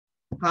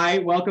Hi,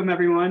 welcome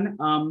everyone.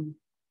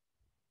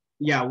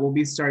 Yeah, we'll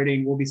be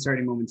starting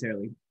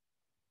momentarily.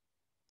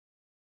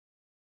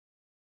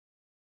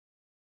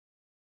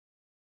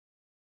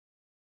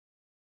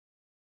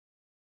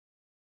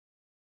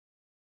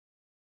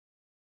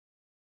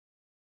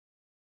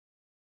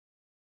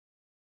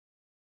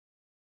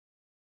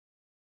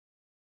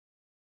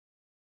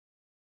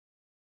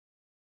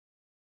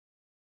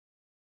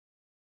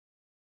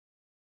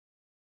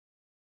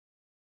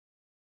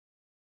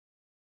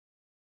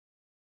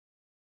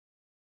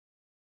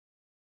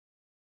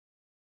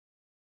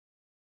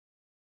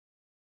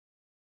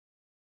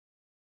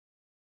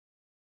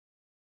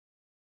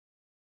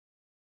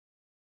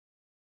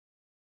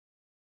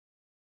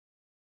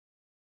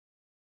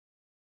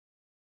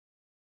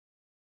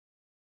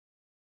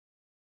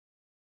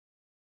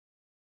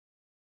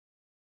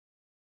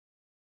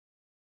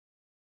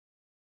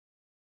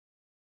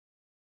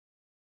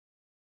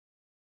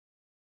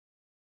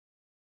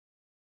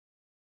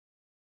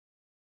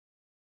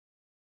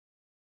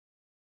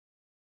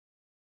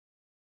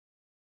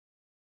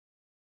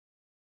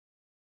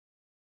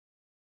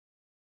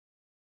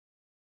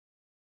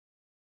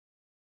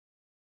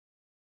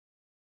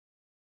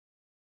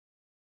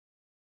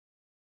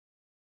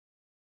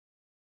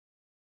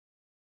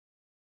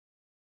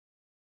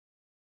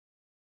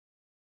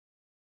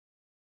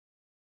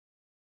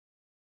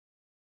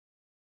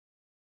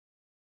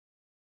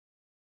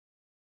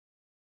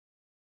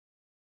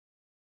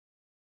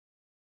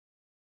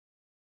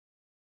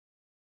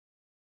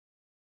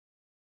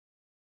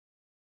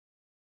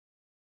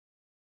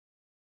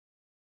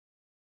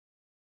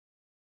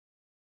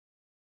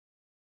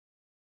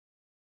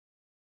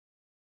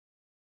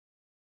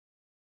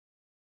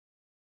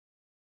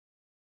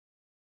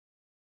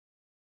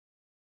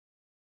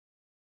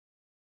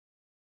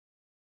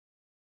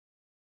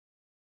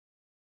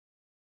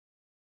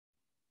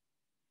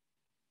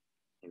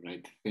 All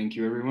right, thank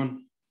you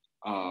everyone.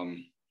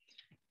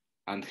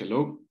 And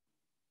hello,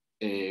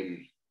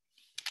 thank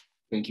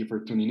you for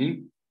tuning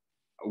in.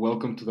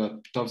 Welcome to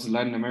the TOPS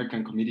Latin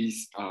American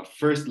Committee's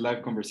first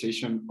live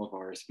conversation of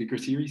our speaker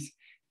series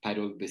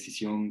titled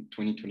Decisión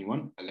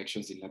 2021,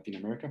 Elections in Latin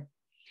America.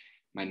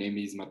 My name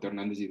is Mateo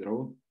Hernández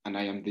Hidrobo, and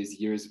I am this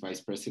year's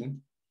Vice President.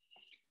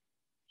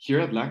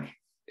 Here at LAC,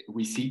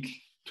 we seek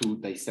to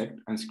dissect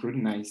and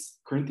scrutinize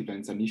current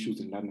events and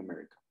issues in Latin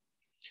America.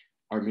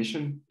 Our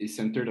mission is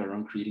centered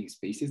around creating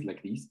spaces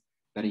like these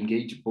that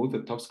engage both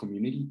the TOPS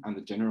community and the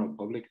general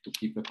public to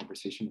keep the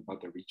conversation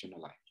about the region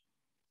alive.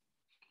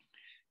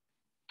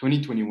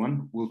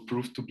 2021 will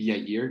prove to be a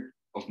year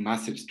of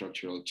massive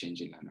structural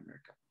change in Latin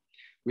America,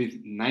 with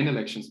 9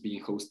 elections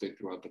being hosted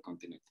throughout the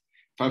continent,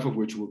 5 of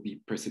which will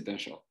be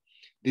presidential.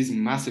 This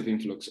massive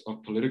influx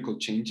of political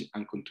change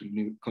and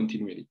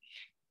continuity,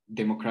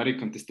 democratic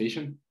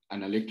contestation,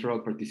 and electoral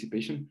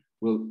participation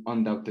will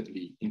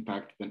undoubtedly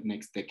impact the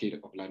next decade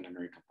of Latin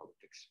American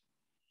politics.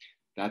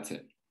 That's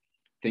it.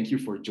 Thank you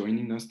for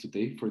joining us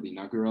today for the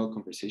inaugural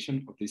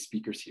conversation of this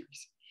speaker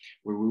series,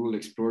 where we will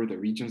explore the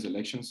region's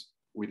elections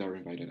with our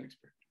invited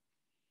expert.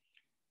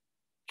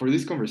 For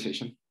this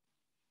conversation,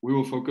 we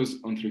will focus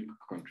on 3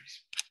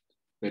 countries: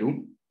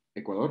 Peru,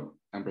 Ecuador,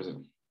 and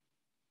Brazil.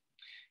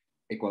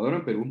 Ecuador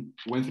and Peru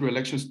went through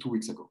elections 2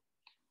 weeks ago,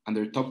 and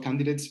their top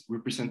candidates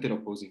represented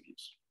opposing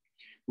views.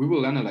 We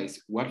will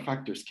analyze what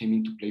factors came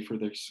into play for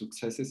their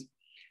successes,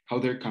 how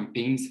their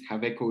campaigns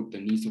have echoed the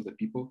needs of the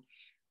people,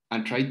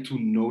 and try to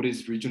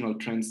notice regional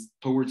trends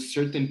towards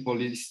certain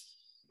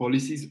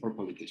policies or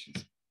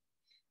politicians.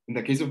 In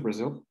the case of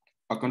Brazil,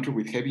 a country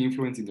with heavy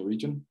influence in the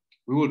region,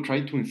 we will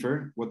try to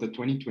infer what the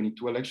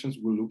 2022 elections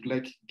will look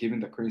like given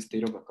the current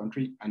state of the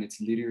country and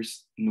its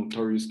leaders'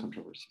 notorious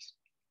controversies.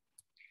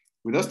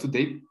 With us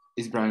today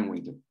is Brian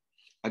Winter,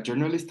 a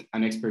journalist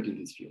and expert in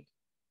this field.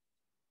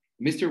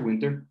 Mr.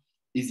 Winter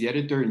is the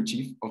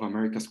editor-in-chief of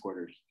America's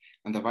Quarterly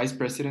and the vice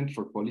president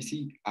for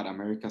policy at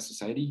America's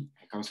Society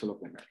and Council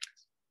of the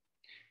Americas.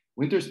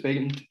 Winter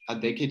spent a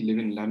decade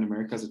living in Latin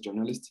America as a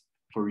journalist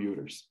for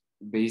Reuters,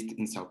 based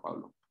in Sao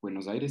Paulo,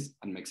 Buenos Aires,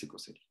 and Mexico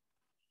City.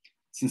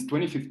 Since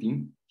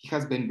 2015, he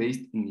has been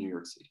based in New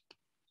York City.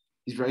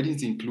 His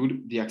writings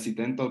include The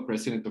Accidental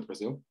President of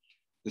Brazil,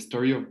 the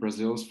story of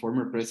Brazil's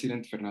former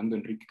president Fernando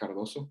Henrique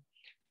Cardoso,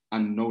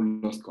 and No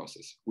Lost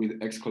Causes, with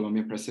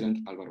ex-Colombia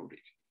President Álvaro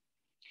Uribe.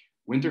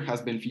 Winter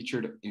has been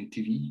featured in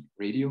TV,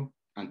 radio,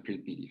 and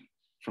print media,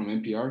 from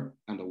NPR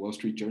and the Wall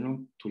Street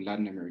Journal to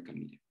Latin American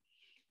media.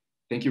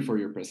 Thank you for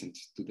your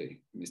presence today,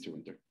 Mr.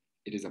 Winter.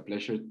 It is a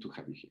pleasure to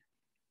have you here.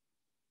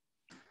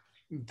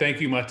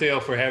 Thank you, Mateo,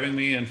 for having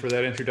me and for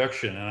that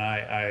introduction. And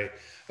I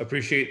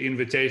appreciate the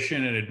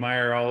invitation and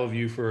admire all of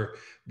you for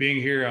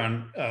being here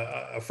on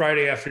a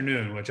Friday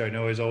afternoon, which I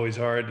know is always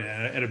hard,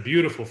 and a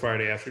beautiful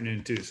Friday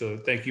afternoon too. So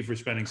thank you for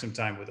spending some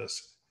time with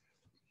us.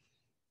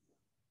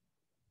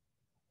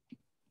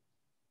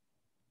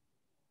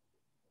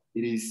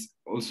 It is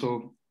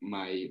also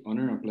my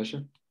honor and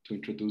pleasure to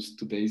introduce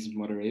today's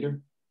moderator,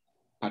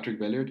 Patrick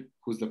Belliard,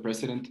 who's the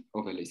president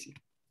of LAC.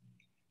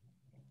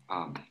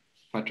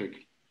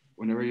 Patrick,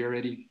 whenever you're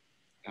ready,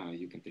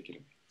 you can take it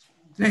away.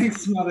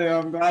 Thanks, Mother.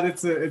 I'm glad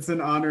it's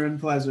an honor and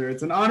pleasure.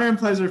 It's an honor and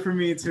pleasure for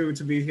me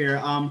to be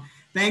here.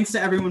 Thanks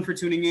to everyone for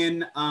tuning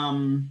in.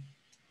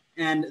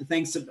 And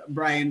thanks to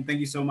Brian. Thank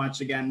you so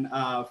much again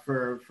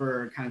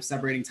for kind of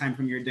separating time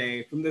from your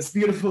day, from this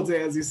beautiful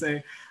day, as you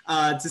say,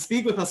 to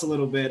speak with us a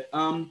little bit.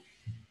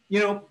 You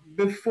know,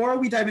 before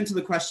we dive into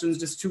the questions,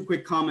 just two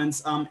quick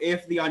comments.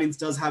 If the audience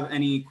does have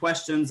any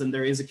questions and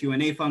there is a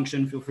Q&A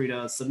function, feel free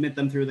to submit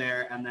them through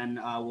there, and then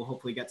we'll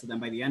hopefully get to them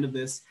by the end of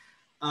this.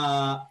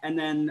 And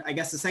then I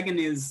guess the second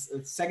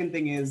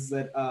thing is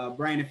that,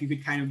 Brian, if you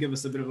could kind of give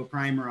us a bit of a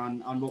primer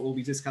on what we'll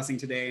be discussing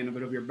today and a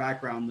bit of your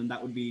background, then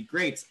that would be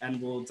great.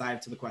 And we'll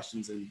dive to the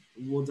questions and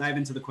we'll dive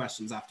into the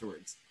questions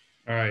afterwards.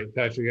 All right,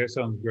 Patrick, that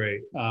sounds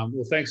great.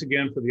 Well, thanks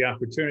again for the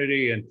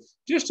opportunity. And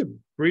just to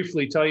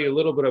briefly tell you a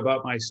little bit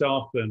about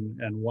myself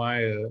and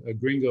why a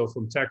gringo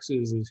from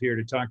Texas is here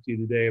to talk to you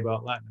today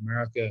about Latin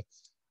America.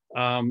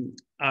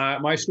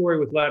 My story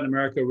with Latin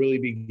America really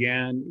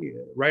began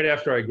right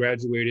after I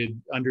graduated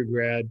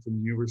undergrad from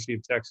the University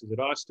of Texas at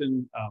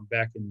Austin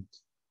back in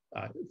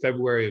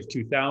February of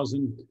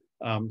 2000.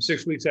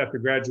 6 weeks after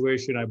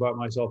graduation, I bought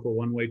myself a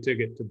one-way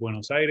ticket to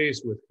Buenos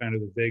Aires with kind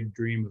of the vague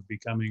dream of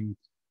becoming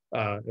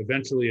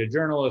eventually a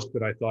journalist,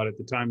 but I thought at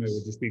the time I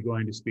would just be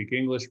going to speak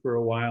English for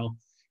a while.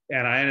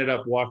 And I ended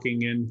up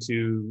walking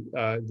into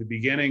the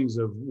beginnings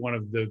of one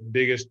of the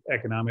biggest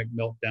economic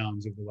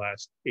meltdowns of the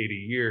last 80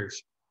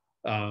 years,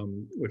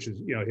 which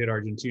is, hit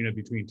Argentina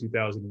between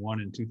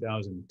 2001 and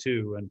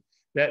 2002. And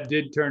that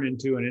did turn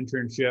into an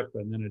internship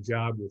and then a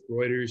job with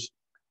Reuters.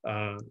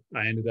 I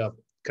ended up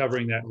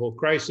covering that whole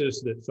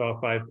crisis that saw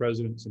 5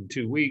 presidents in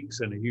 2 weeks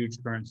and a huge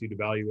currency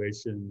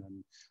devaluation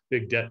and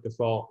big debt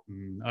default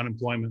and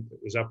unemployment that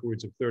was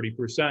upwards of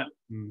 30%.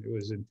 And it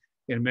was in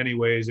many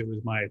ways, it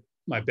was my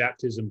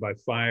baptism by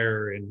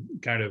fire in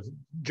kind of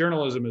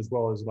journalism as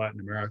well as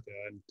Latin America.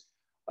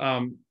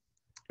 And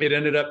it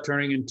ended up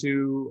turning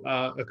into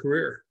a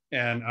career.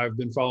 And I've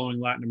been following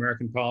Latin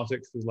American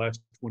politics for the last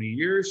 20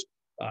 years.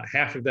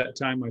 Half of that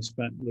time I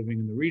spent living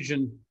in the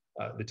region.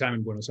 The time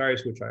in Buenos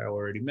Aires, which I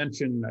already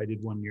mentioned. I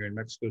did 1 year in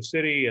Mexico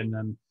City, and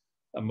then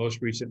most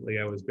recently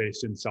I was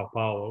based in Sao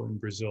Paulo in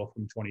Brazil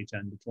from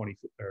 2010 to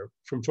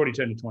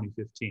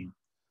 2015.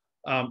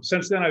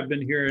 Since then, I've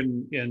been here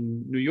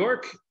in New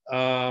York.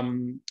 I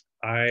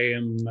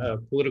am a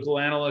political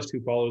analyst who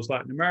follows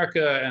Latin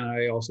America, and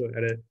I also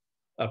edit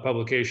a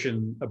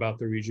publication about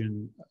the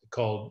region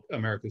called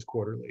America's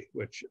Quarterly,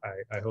 which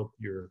I hope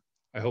you're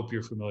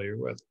familiar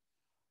with.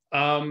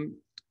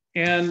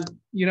 And,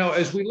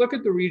 as we look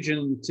at the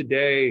region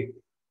today,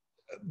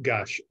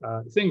 gosh,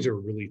 things are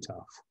really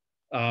tough.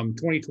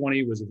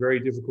 2020 was a very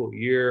difficult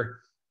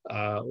year.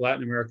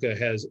 Latin America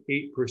has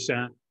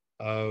 8%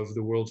 of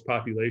the world's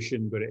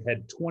population, but it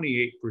had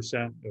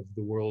 28% of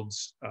the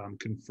world's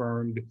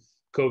confirmed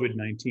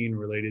COVID-19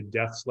 related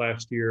deaths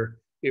last year.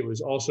 It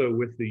was also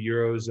with the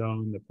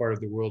Eurozone, the part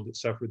of the world that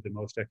suffered the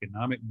most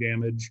economic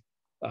damage.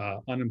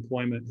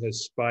 Unemployment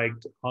has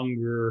spiked,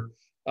 hunger,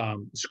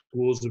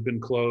 schools have been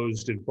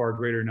closed in far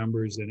greater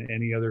numbers than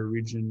any other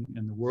region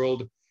in the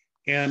world.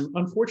 And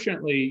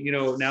unfortunately,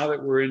 now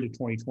that we're into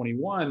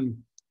 2021,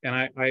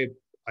 and I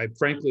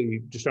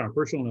frankly, just on a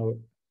personal note,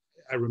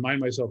 I remind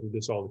myself of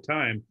this all the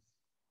time.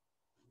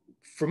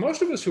 For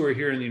most of us who are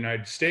here in the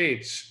United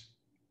States,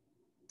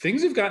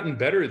 things have gotten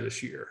better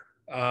this year.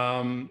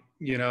 The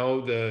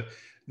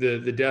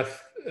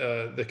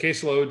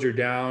caseloads are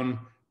down.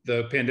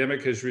 The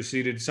pandemic has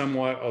receded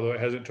somewhat, although it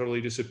hasn't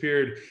totally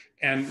disappeared.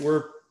 And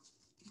we're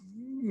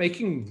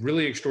making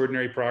really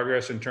extraordinary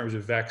progress in terms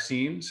of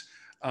vaccines,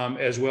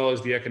 as well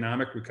as the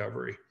economic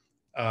recovery.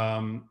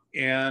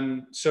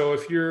 And so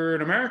if you're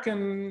an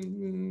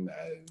American,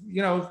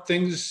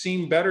 things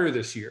seem better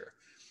this year.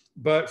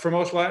 But for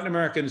most Latin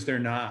Americans, they're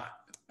not.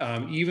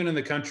 Even in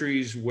the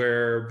countries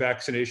where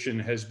vaccination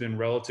has been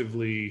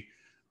relatively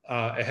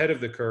ahead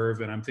of the curve,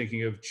 and I'm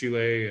thinking of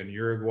Chile and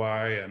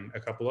Uruguay and a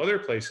couple other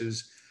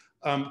places,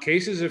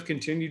 cases have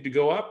continued to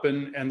go up,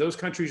 and those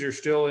countries are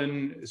still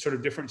in sort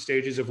of different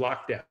stages of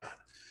lockdown.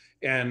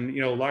 And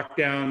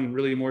lockdown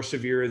really more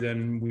severe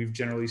than we've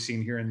generally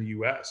seen here in the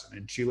U.S.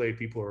 In Chile,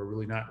 people are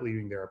really not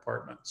leaving their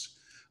apartments,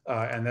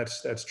 and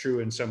that's true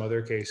in some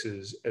other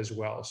cases as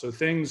well. So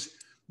things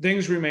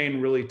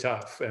remain really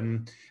tough,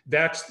 and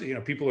that's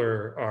people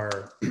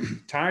are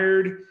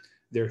tired,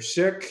 they're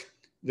sick,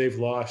 they've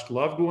lost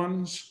loved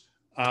ones,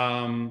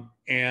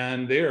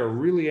 and they are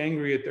really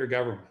angry at their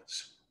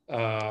governments,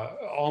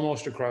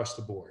 almost across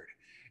the board.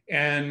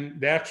 And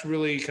that's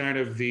really kind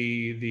of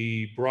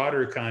the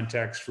broader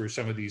context for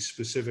some of these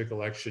specific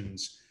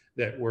elections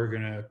that we're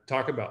going to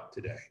talk about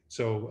today.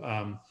 So,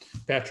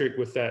 Patrick,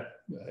 with that,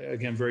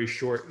 again, very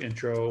short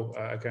intro,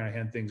 I kind of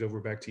hand things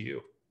over back to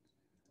you.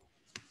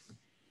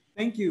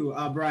 Thank you,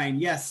 Brian.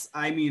 Yes,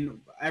 I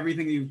mean,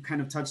 everything you've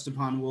kind of touched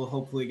upon, we'll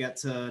hopefully get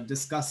to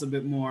discuss a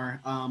bit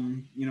more,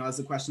 as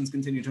the questions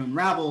continue to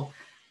unravel.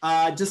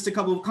 Just a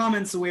couple of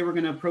comments. The way we're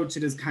going to approach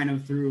it is kind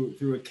of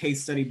through a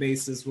case study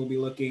basis. We'll be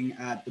looking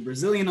at the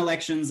Brazilian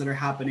elections that are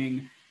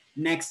happening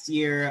next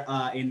year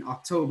in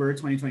October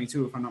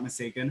 2022, if I'm not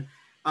mistaken.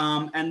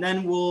 And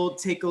then we'll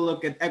take a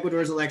look at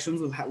Ecuador's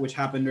elections, which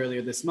happened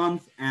earlier this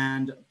month,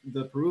 and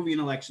the Peruvian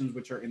elections,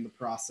 which are in the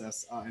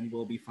process and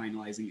will be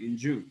finalizing in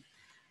June.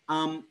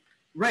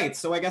 Right,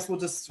 so I guess we'll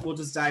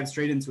just dive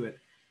straight into it.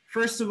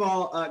 First of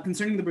all,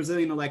 concerning the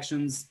Brazilian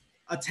elections,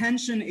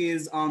 attention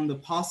is on the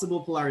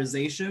possible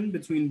polarization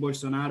between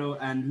Bolsonaro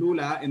and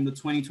Lula in the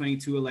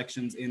 2022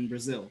 elections in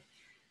Brazil.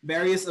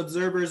 Various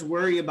observers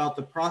worry about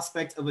the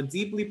prospect of a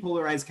deeply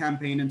polarized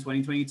campaign in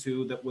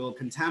 2022 that will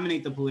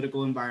contaminate the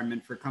political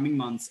environment for coming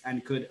months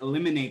and could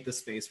eliminate the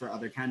space for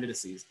other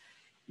candidacies.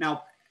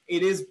 Now,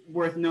 it is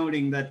worth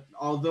noting that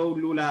although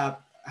Lula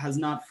has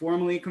not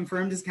formally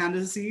confirmed his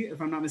candidacy, if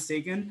I'm not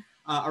mistaken,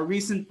 a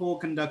recent poll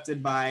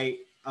conducted by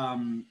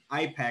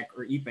IPEC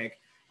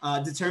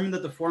determined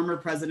that the former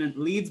president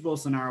leads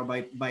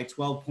Bolsonaro by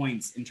 12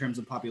 points in terms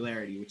of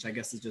popularity, which I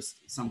guess is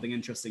just something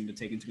interesting to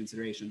take into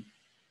consideration.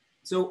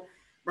 So,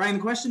 Brian,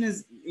 the question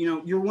is,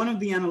 you're one of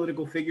the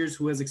analytical figures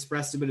who has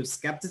expressed a bit of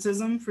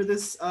skepticism for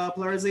this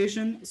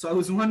polarization. So I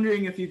was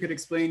wondering if you could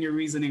explain your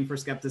reasoning for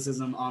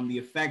skepticism on the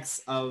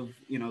effects of,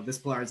 this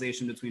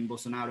polarization between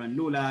Bolsonaro and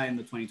Lula in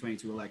the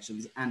 2022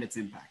 elections and its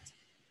impact.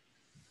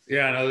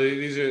 Yeah, no,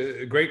 these are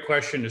a great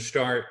question to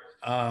start.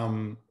 I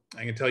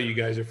can tell you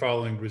guys are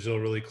following Brazil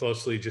really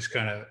closely, just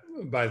kind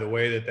of by the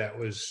way that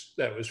was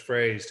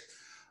phrased.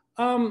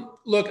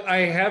 Look, I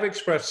have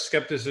expressed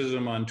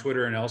skepticism on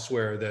Twitter and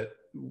elsewhere that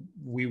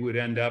we would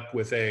end up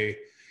with a,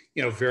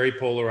 very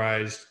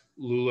polarized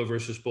Lula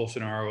versus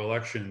Bolsonaro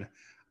election.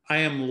 I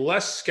am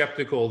less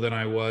skeptical than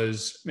I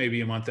was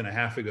maybe a month and a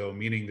half ago,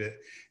 meaning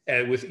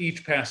that with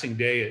each passing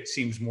day, it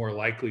seems more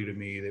likely to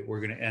me that we're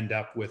going to end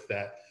up with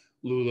that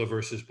Lula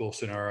versus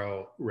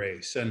Bolsonaro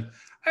race. And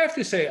I have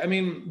to say,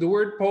 the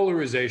word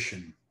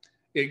polarization,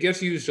 it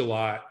gets used a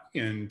lot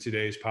in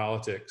today's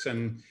politics.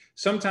 And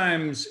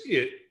sometimes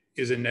it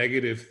is a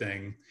negative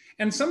thing.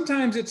 And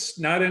sometimes it's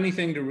not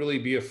anything to really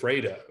be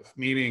afraid of,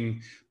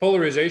 meaning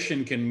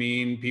polarization can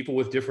mean people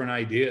with different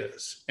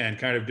ideas and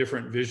kind of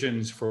different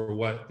visions for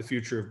what the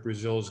future of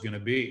Brazil is going to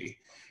be.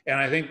 And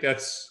I think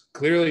that's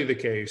clearly the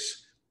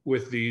case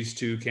with these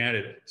two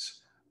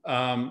candidates.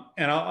 And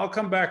I'll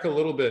come back a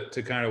little bit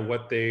to kind of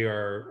what they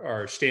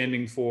are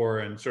standing for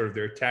and sort of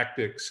their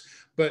tactics.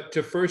 But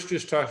to first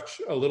just touch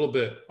a little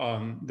bit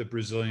on the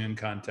Brazilian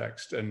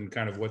context and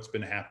kind of what's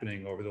been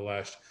happening over the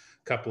last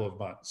couple of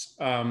months.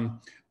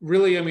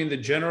 Really, the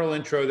general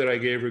intro that I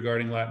gave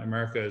regarding Latin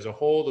America as a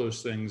whole,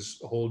 those things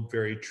hold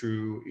very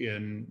true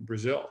in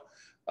Brazil.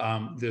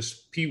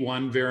 This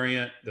P1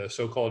 variant, the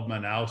so-called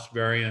Manaus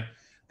variant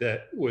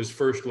that was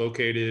first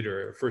located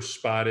or first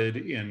spotted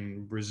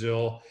in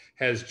Brazil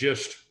has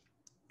just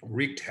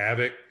wreaked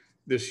havoc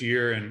this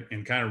year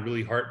in kind of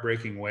really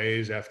heartbreaking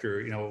ways after,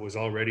 it was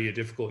already a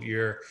difficult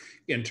year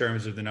in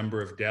terms of the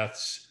number of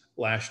deaths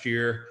last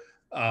year.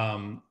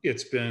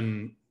 It's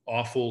been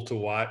awful to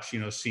watch,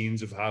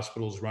 scenes of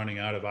hospitals running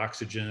out of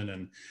oxygen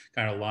and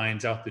kind of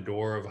lines out the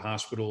door of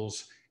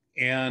hospitals.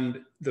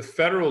 And the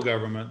federal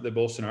government, the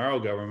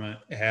Bolsonaro government,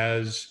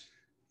 has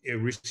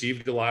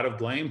received a lot of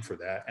blame for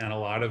that. And a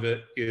lot of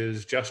it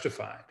is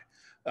justified.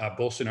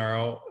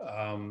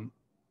 Bolsonaro,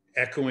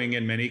 echoing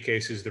in many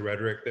cases the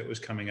rhetoric that was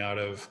coming out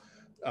of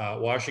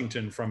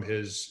Washington from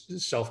his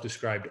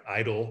self-described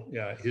idol,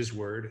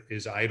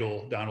 his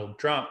idol, Donald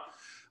Trump,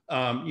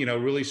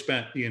 really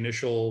spent the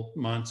initial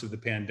months of the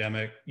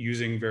pandemic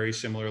using very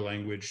similar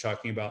language,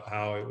 talking about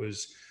how it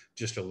was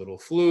just a little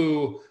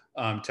flu,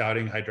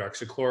 touting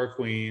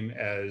hydroxychloroquine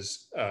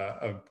as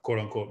a quote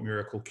unquote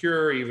miracle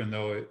cure, even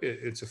though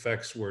its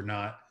effects were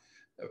not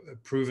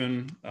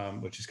proven,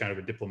 which is kind of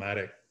a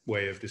diplomatic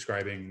way of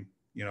describing,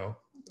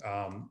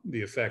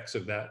 the effects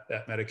of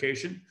that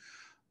medication.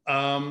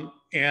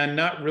 And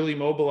not really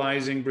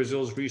mobilizing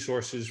Brazil's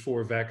resources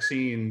for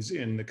vaccines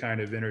in the kind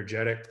of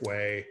energetic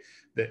way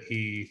that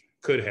he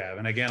could have.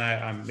 And again,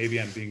 I'm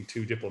being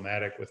too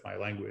diplomatic with my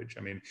language.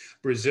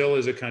 Brazil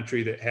is a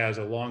country that has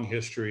a long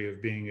history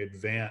of being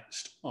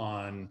advanced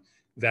on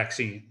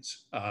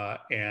vaccines,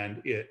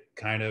 and it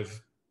kind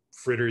of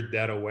frittered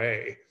that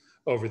away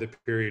over the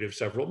period of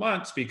several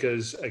months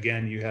because,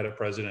 again, you had a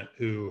president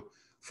who,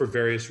 for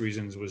various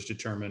reasons, was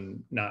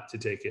determined not to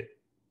take it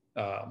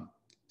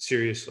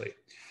seriously.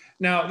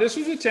 Now, this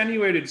was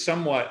attenuated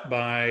somewhat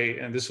by,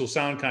 and this will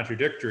sound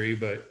contradictory,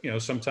 but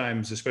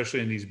sometimes,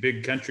 especially in these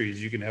big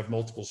countries, you can have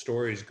multiple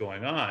stories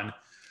going on.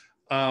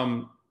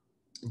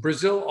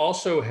 Brazil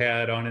also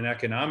had, on an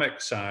economic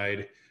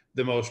side,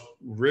 the most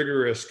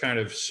rigorous kind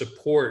of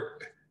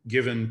support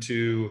given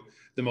to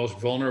the most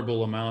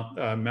vulnerable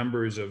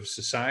members of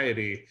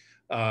society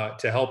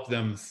to help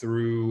them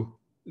through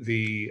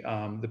the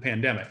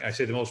pandemic. I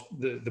say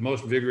the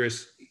most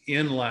vigorous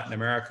in Latin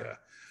America.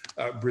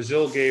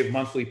 Brazil gave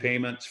monthly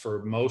payments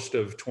for most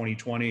of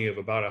 2020 of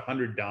about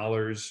 $100,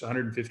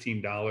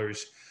 $115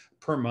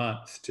 per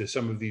month to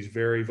some of these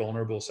very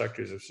vulnerable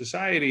sectors of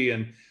society.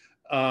 And,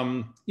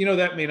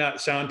 that may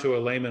not sound to a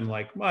layman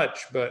like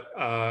much, but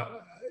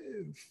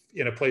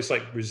in a place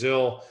like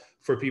Brazil,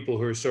 for people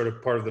who are sort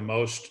of part of the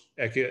most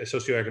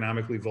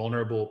socioeconomically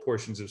vulnerable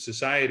portions of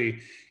society,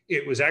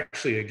 it was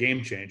actually a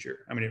game changer.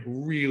 I mean, it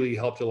really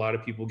helped a lot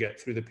of people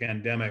get through the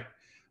pandemic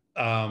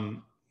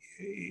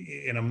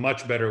in a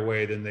much better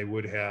way than they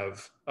would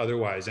have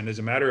otherwise. And as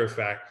a matter of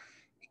fact,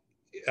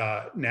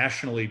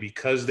 nationally,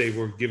 because they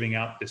were giving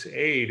out this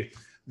aid,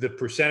 the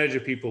percentage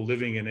of people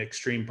living in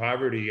extreme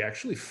poverty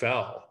actually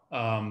fell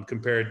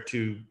compared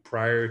to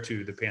prior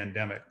to the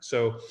pandemic.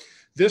 So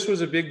this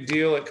was a big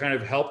deal. It kind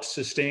of helped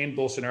sustain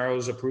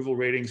Bolsonaro's approval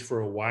ratings for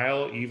a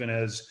while, even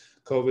as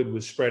COVID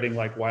was spreading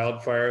like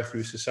wildfire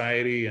through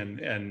society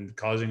and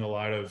causing a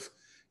lot of,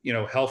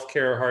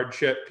 healthcare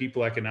hardship.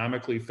 People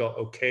economically felt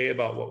okay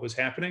about what was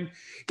happening.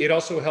 It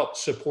also helped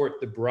support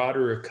the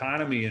broader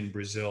economy in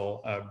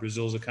Brazil.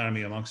 Brazil's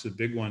economy, amongst the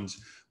big ones,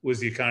 was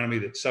the economy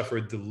that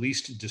suffered the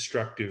least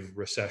destructive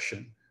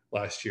recession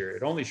last year.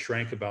 It only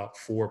shrank about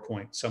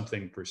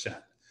 4-point-something%.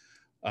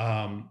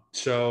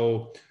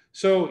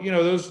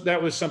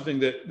 That was something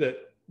that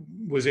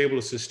was able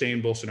to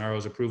sustain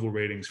Bolsonaro's approval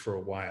ratings for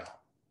a while.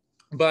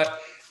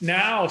 But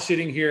now,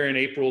 sitting here in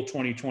April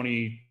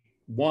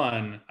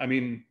 2021, I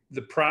mean,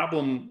 the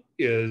problem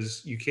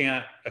is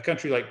a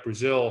country like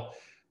Brazil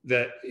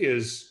that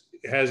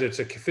has its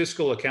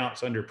fiscal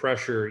accounts under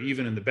pressure,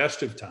 even in the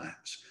best of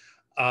times.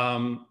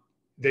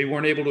 They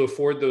weren't able to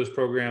afford those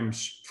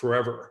programs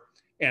forever.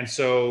 And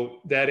so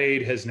that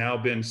aid has now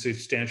been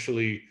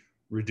substantially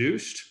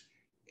reduced.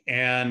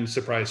 And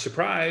surprise,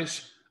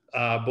 surprise,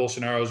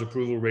 Bolsonaro's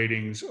approval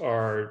ratings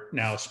are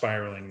now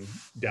spiraling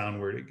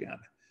downward again.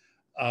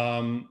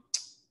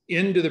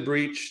 Into the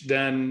breach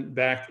then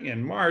back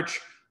in March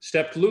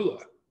stepped Lula.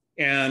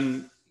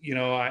 And,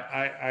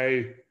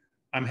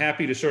 I'm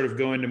happy to sort of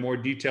go into more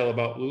detail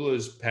about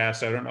Lula's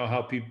past. I don't know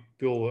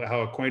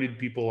how acquainted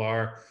people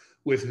are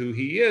with who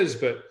he is,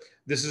 but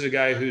this is a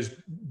guy who's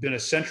been a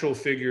central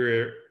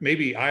figure,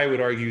 maybe I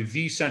would argue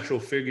the central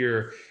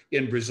figure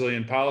in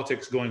Brazilian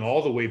politics going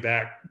all the way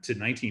back to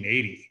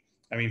 1980.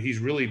 I mean, he's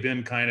really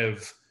been kind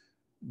of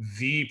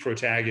the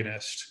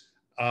protagonist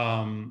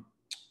going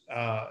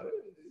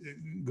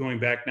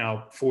back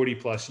now 40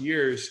 plus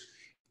years.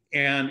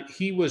 And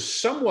he was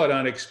somewhat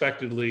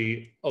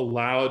unexpectedly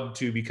allowed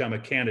to become a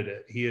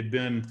candidate. He had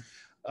been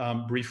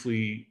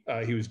briefly,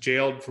 he was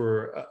jailed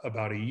for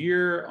about a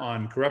year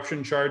on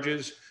corruption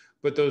charges,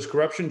 but those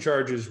corruption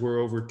charges were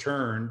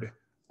overturned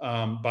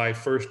by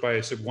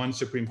one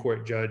Supreme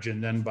Court judge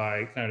and then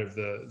by kind of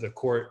the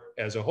court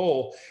as a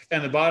whole.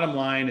 And the bottom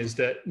line is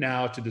that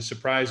now, to the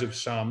surprise of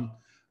some,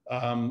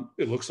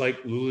 it looks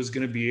like Lula is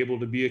going to be able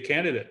to be a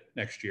candidate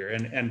next year.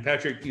 And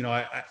Patrick,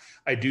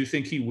 I do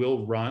think he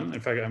will run. In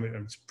fact,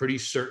 I'm pretty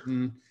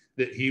certain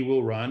that he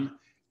will run.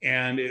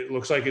 And it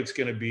looks like it's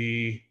going to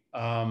be,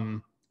 I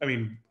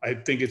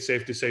think it's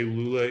safe to say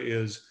Lula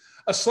is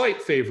a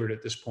slight favorite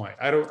at this point.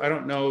 I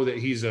don't know that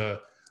he's a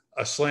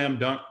slam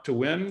dunk to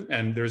win.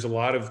 And there's a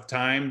lot of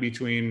time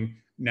between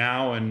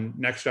now and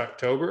next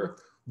October,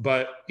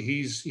 but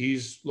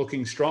he's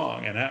looking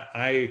strong. And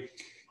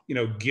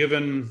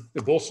given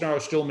that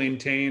Bolsonaro still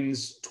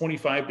maintains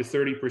 25 to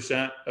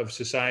 30% of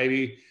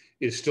society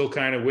is still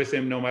kind of with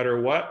him no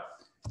matter what,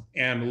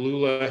 and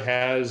Lula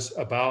has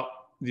about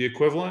the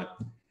equivalent.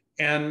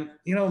 And,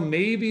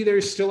 maybe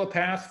there's still a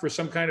path for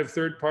some kind of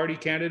third-party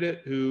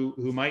candidate who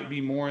might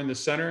be more in the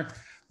center,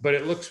 but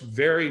it looks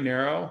very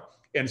narrow.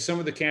 And some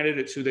of the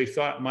candidates who they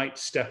thought might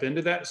step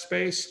into that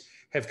space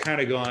have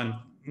kind of gone,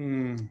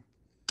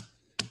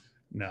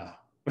 no.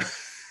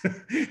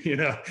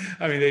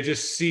 They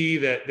just see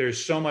that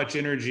there's so much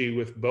energy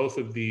with both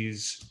of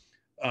these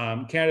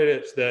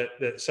candidates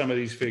that some of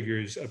these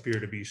figures appear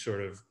to be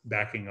sort of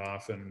backing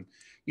off and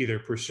either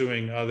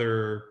pursuing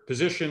other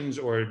positions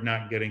or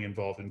not getting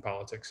involved in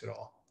politics at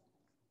all.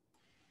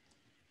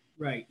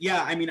 Right.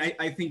 Yeah.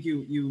 I think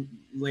you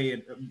lay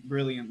it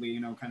brilliantly,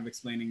 kind of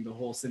explaining the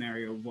whole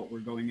scenario of what we're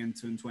going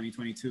into in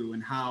 2022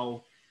 and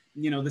how,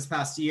 this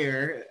past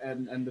year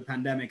and the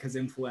pandemic has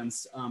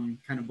influenced kind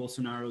of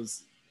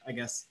Bolsonaro's, I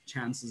guess,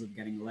 chances of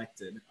getting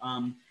elected.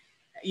 And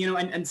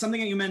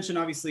something that you mentioned,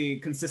 obviously,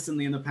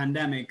 consistently in the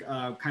pandemic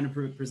kind of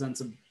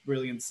presents a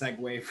brilliant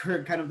segue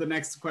for kind of the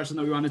next question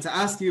that we wanted to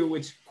ask you,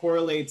 which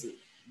correlates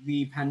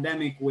the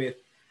pandemic with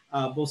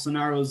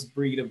Bolsonaro's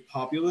breed of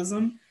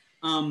populism.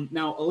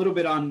 Now, a little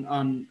bit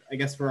on I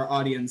guess, for our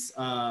audience,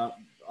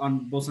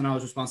 on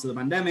Bolsonaro's response to the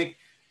pandemic,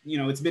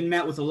 it's been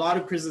met with a lot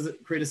of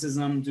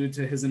criticism due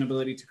to his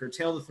inability to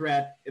curtail the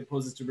threat it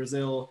poses to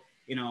Brazil.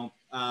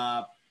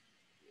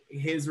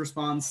 His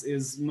response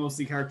is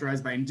mostly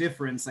characterized by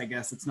indifference, I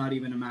guess. It's not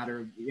even a matter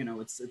of,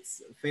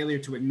 it's failure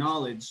to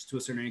acknowledge to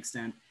a certain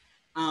extent.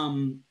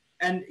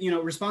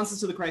 Responses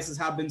to the crisis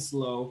have been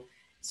slow.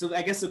 So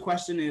I guess the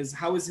question is,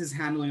 how is his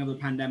handling of the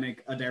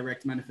pandemic a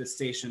direct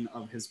manifestation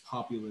of his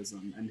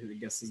populism and I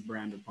guess his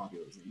brand of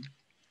populism?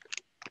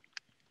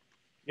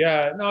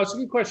 Yeah, no, it's a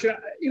good question.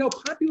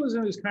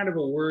 Populism is kind of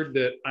a word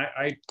that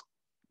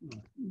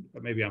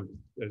maybe I'm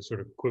sort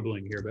of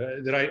quibbling here,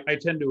 but that I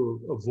tend to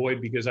avoid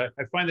because I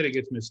find that it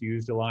gets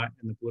misused a lot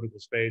in the political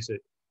space.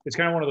 It's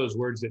kind of one of those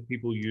words that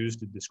people use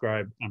to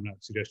describe, I'm not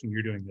suggesting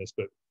you're doing this,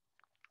 but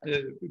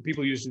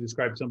people use to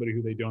describe somebody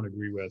who they don't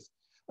agree with.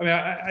 I mean,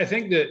 I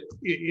think that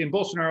in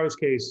Bolsonaro's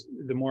case,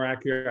 the more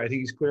accurate, I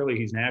think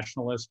he's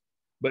nationalist,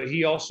 but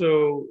he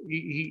also,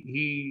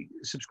 he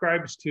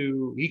subscribes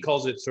to, he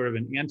calls it sort of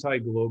an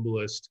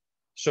anti-globalist,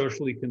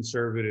 socially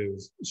conservative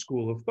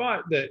school of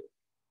thought that,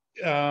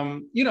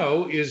 you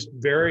know, is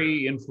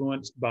very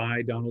influenced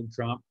by Donald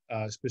Trump,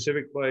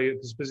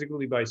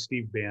 specifically by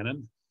Steve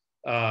Bannon,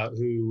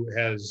 who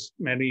has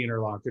many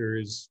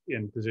interlocutors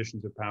in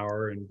positions of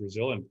power in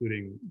Brazil,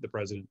 including the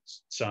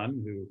president's son,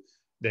 who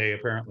they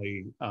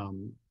apparently, I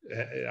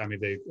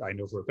mean, I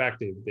know for a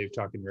fact they've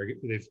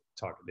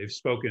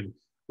spoken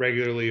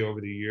regularly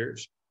over the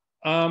years.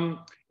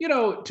 You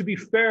know, to be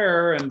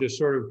fair and to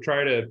sort of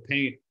try to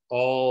paint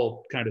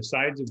all kind of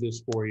sides of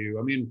this for you,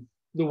 I mean,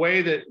 the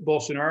way that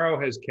Bolsonaro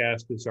has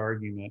cast this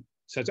argument,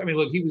 I mean,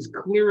 look, he was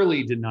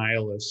clearly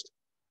denialist,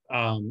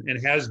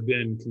 and has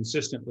been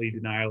consistently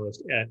denialist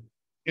at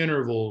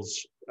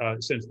intervals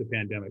since the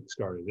pandemic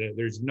started.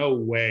 There's no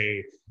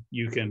way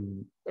you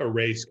can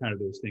erase kind of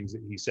those things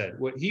that he said.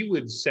 What he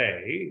would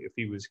say, if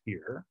he was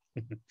here,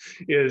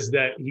 is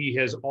that he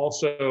has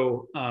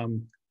also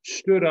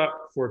stood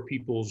up for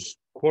people's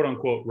quote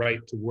unquote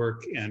right to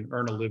work and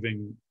earn a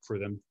living for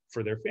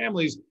their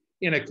families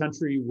in a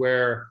country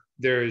where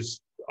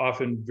there's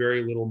often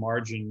very little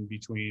margin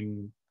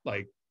between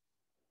like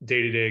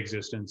day-to-day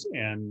existence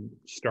and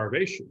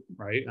starvation,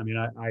 right? I mean,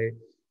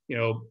 you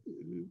know,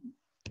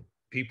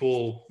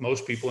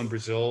 most people in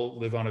Brazil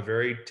live on a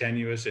very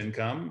tenuous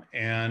income,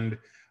 and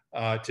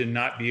to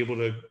not be able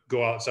to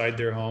go outside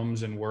their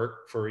homes and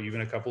work for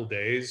even a couple of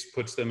days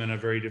puts them in a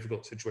very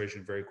difficult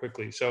situation very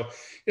quickly. So,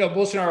 you know,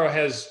 Bolsonaro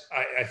has,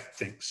 I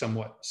think,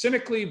 somewhat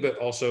cynically, but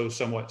also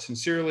somewhat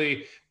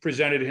sincerely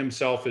presented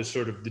himself as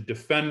sort of the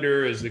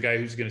defender, as the guy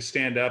who's going to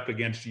stand up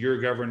against your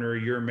governor,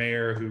 your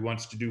mayor, who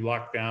wants to do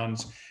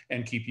lockdowns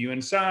and keep you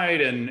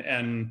inside.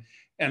 And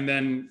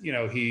then, you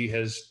know, he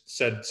has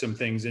said some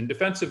things in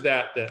defense of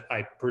that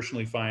I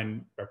personally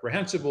find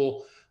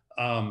reprehensible.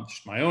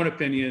 Just my own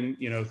opinion,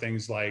 you know,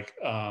 things like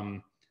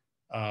we're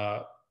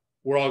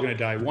all going to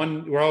die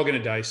we're all going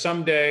to die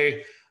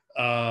someday.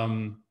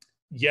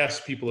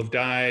 Yes, people have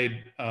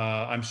died.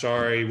 I'm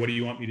sorry. What do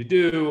you want me to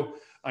do?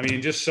 I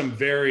mean, just some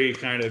very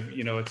kind of,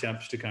 you know,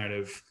 attempts to kind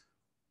of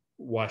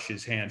wash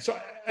his hands. So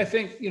I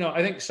think, you know,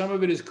 I think some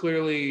of it is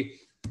clearly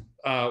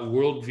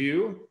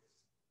worldview.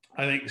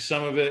 I think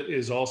some of it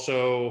is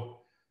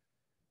also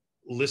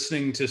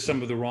listening to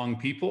some of the wrong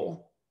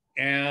people.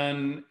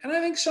 And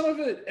I think some of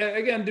it,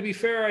 again, to be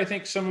fair, I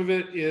think some of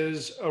it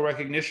is a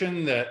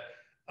recognition that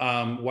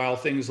while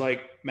things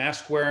like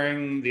mask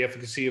wearing, the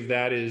efficacy of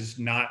that is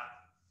not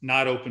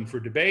open for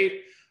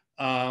debate,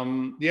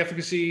 the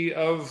efficacy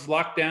of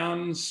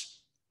lockdowns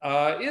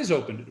is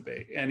open to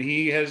debate. And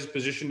he has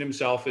positioned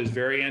himself as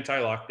very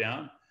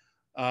anti-lockdown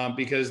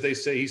because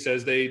he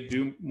says they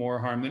do more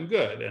harm than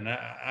good. And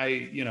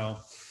you know,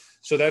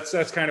 so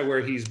that's kind of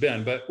where he's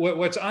been. But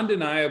what's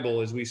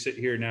undeniable as we sit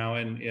here now,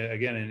 and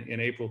again in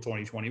April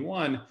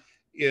 2021,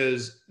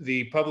 is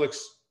the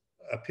public's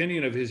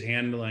opinion of his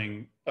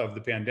handling of the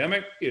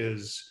pandemic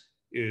is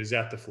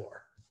at the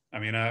floor. I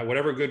mean,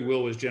 whatever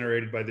goodwill was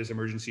generated by this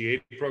emergency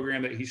aid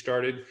program that he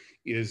started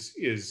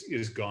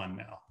is gone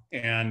now,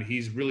 and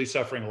he's really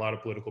suffering a lot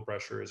of political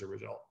pressure as a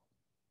result.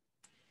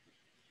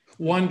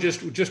 One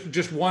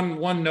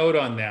note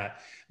on that: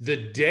 the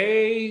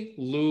day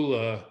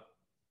Lula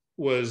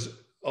was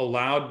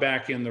allowed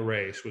back in the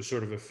race, was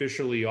sort of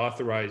officially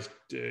authorized,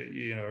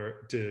 you know,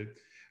 to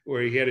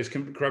where he had his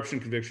corruption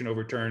conviction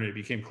overturned, and it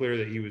became clear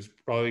that he was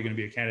probably going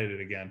to be a candidate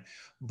again.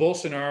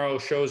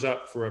 Bolsonaro shows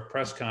up for a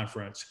press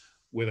conference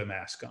with a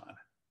mask on,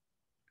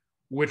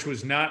 which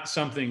was not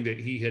something that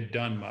he had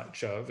done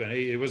much of. And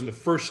it wasn't the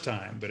first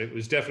time, but it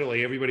was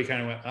definitely, everybody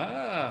kind of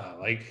went,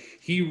 like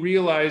he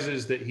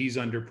realizes that he's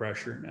under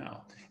pressure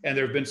now. And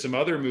there have been some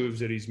other moves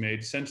that he's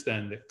made since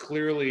then that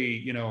clearly,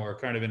 you know, are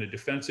kind of in a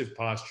defensive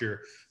posture,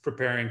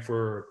 preparing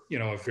for, you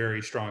know, a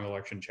very strong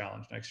election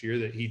challenge next year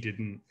that he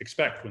didn't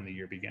expect when the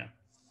year began.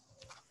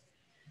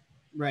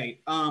 Right.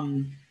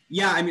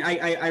 Yeah, I mean,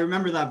 I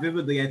remember that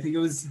vividly. I think it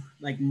was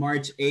like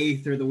March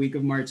 8th or the week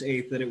of March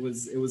 8th that it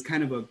was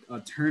kind of a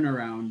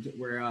turnaround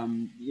where,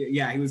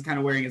 yeah, he was kind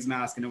of wearing his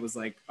mask, and it was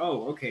like,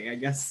 oh, okay, I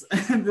guess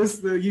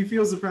he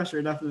feels the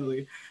pressure,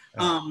 definitely.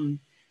 Yeah.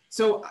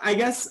 So I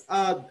guess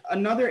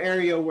another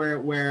area where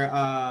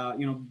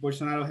you know,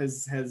 Bolsonaro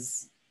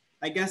has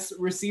I guess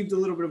received a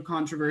little bit of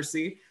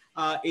controversy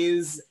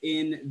is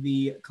in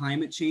the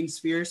climate change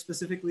sphere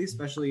specifically,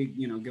 especially,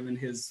 you know, given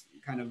his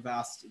kind of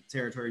vast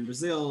territory in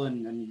Brazil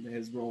and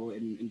his role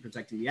in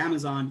protecting the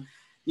Amazon.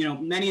 You know,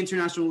 many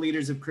international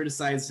leaders have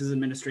criticized his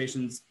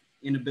administration's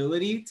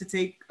inability to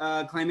take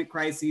climate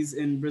crises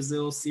in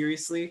Brazil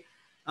seriously.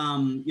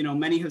 You know,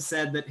 many have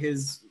said that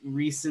his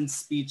recent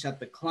speech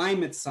at the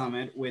climate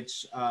summit,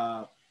 which,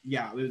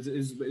 yeah,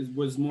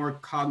 was more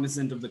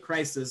cognizant of the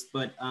crisis,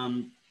 but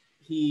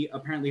he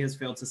apparently has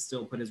failed to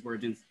still put his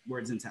words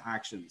into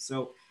action.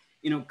 So,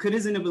 you know, could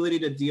his inability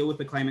to deal with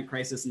the climate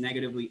crisis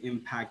negatively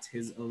impact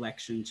his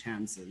election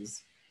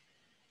chances?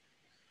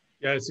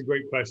 Yeah, it's a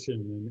great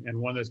question, and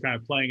one that's kind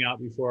of playing out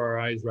before our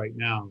eyes right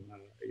now,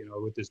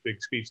 with this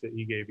big speech that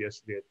he gave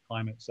yesterday at the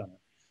Climate Summit.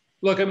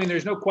 Look, I mean,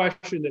 there's no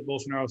question that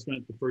Bolsonaro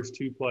spent the first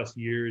 2+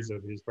 years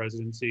of his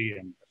presidency,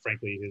 and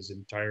frankly, his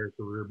entire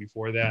career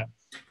before that,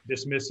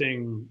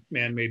 dismissing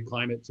man-made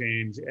climate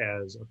change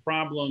as a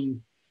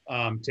problem,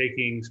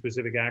 taking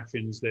specific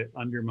actions that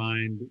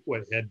undermined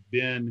what had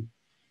been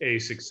a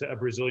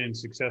Brazilian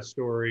success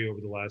story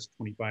over the last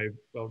 20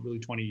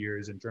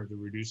 years in terms of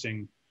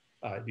reducing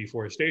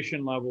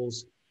deforestation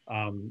levels.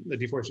 The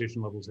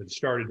deforestation levels had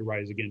started to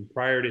rise again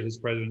prior to his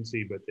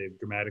presidency, but they've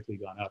dramatically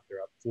gone up.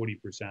 They're up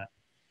 40%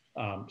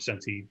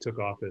 since he took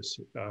office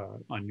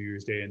on New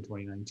Year's Day in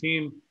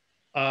 2019.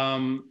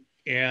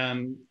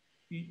 And,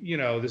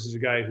 this is a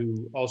guy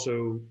who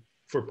also,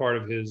 for part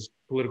of his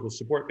political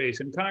support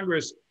base in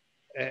Congress,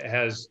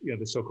 has,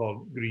 the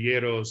so-called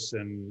guerrilleros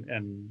and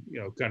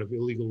kind of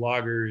illegal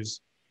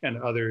loggers and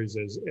others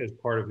as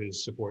part of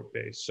his support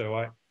base. So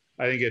I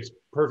think it's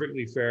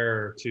perfectly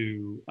fair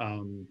to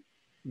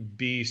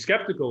be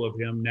skeptical of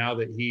him now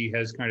that he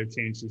has kind of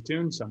changed his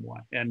tune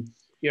somewhat. And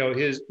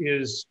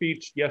his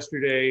speech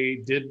yesterday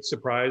did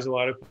surprise a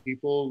lot of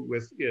people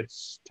with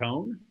its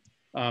tone,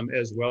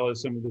 as well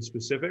as some of the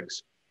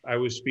specifics. I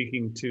was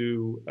speaking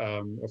to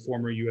a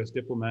former U.S.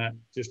 diplomat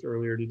just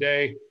earlier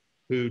today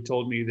who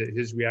told me that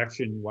his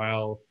reaction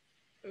while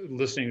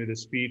listening to the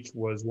speech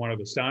was one of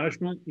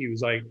astonishment. He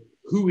was like,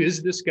 "Who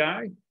is this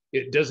guy?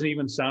 It doesn't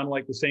even sound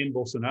like the same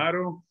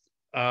Bolsonaro."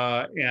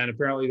 And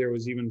apparently there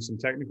was even some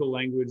technical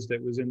language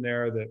that was in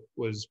there that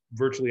was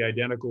virtually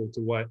identical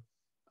to what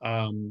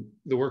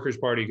the Workers'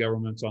 Party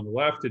governments on the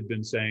left had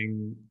been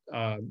saying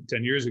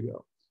 10 years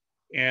ago.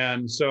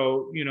 And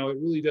so, it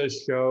really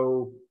does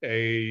show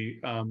a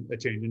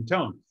change in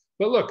tone.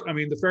 But look, I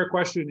mean, the fair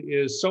question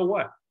is, so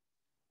what?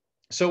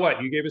 So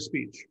what? You gave a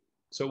speech.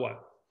 So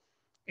what?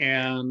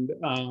 And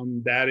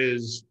that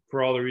is,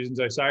 for all the reasons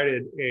I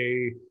cited,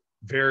 a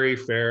very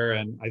fair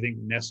and I think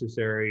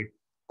necessary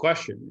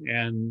question.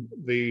 And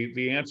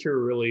the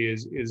answer really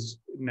is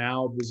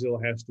now Brazil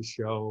has to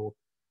show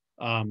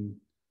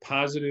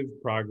positive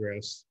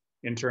progress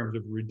in terms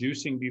of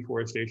reducing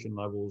deforestation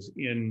levels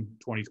in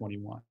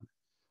 2021.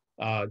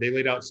 They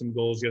laid out some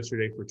goals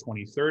yesterday for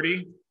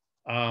 2030.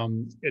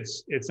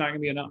 It's not going to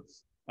be enough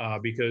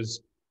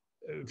because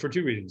for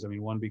two reasons. I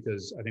mean, one,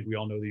 because I think we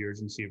all know the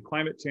urgency of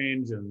climate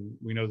change, and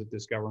we know that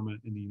this government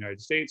in the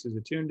United States is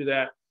attuned to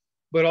that.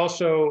 But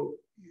also,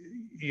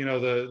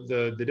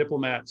 the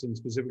diplomats, and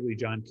specifically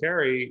John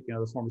Kerry,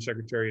 the former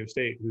Secretary of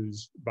State,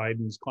 who's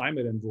Biden's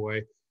climate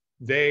envoy,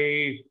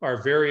 they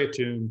are very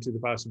attuned to the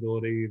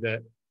possibility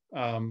that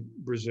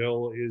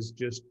Brazil is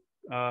just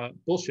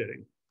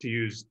bullshitting, to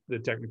use the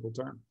technical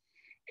term.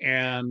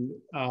 And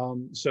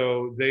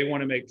so they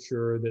want to make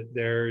sure that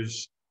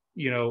there's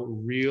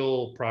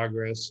real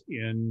progress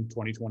in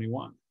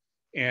 2021.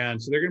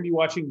 And so they're going to be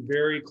watching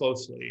very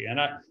closely. And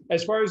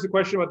as far as the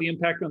question about the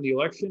impact on the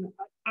election,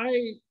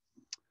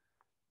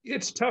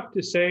 it's tough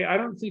to say. I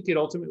don't think it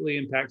ultimately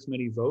impacts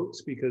many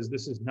votes because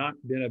this has not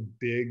been a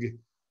big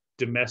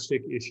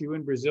domestic issue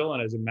in Brazil.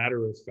 And as a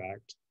matter of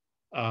fact,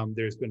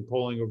 there's been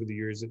polling over the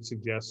years that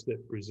suggests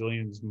that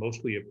Brazilians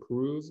mostly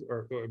approve,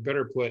 or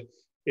better put,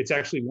 it's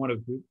actually one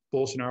of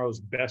Bolsonaro's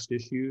best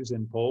issues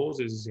in polls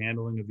is his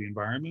handling of the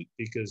environment,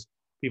 because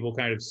people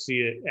kind of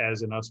see it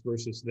as an us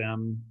versus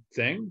them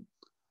thing.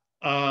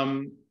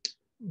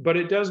 But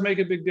it does make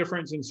a big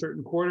difference in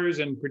certain quarters,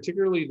 and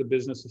particularly the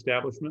business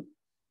establishment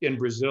in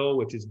Brazil,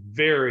 which is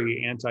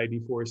very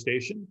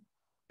anti-deforestation,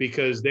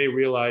 because they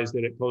realize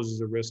that it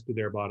poses a risk to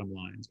their bottom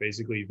lines.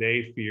 Basically,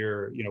 they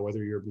fear,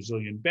 whether you're a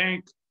Brazilian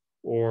bank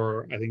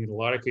or I think in a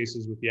lot of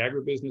cases with the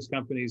agribusiness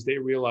companies, they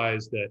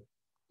realize that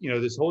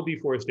this whole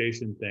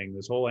deforestation thing,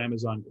 this whole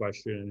Amazon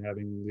question, and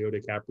having Leo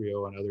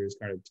DiCaprio and others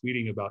kind of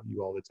tweeting about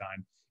you all the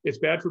time, it's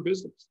bad for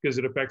business because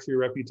it affects your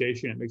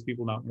reputation. It makes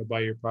people not want to buy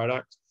your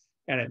product,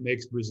 and it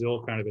makes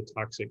Brazil kind of a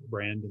toxic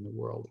brand in the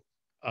world.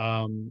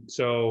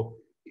 So,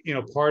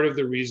 part of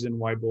the reason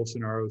why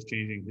Bolsonaro is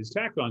changing his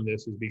tack on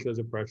this is because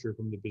of pressure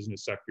from the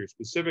business sector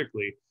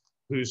specifically,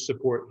 whose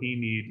support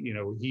he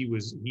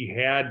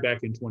had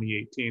back in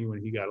 2018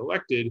 when he got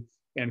elected,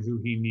 and who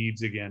he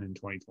needs again in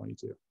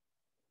 2022.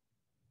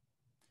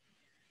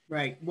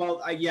 Right.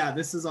 Well, yeah,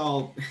 this is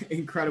all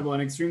incredible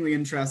and extremely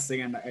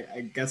interesting. And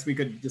I guess we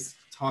could just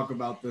talk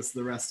about this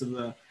the rest of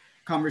the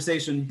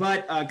conversation.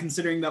 But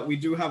considering that we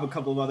do have a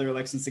couple of other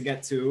elections to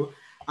get to,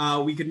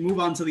 we could move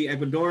on to the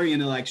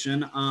Ecuadorian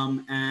election.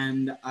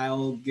 And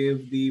I'll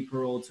give the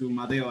parole to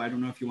Madeo. I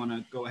don't know if you want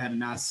to go ahead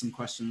and ask some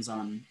questions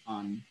on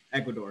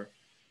Ecuador.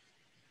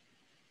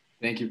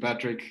 Thank you,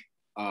 Patrick.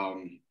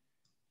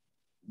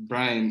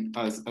 Brian,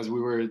 as we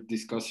were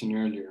discussing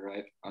earlier,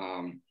 right?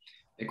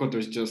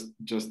 Ecuador is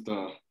just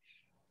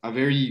a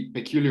very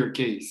peculiar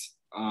case.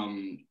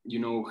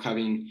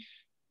 Having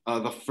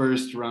the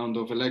first round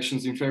of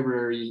elections in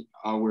February,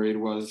 where it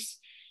was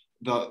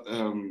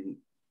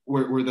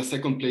where the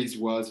second place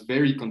was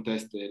very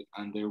contested,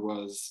 and there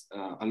was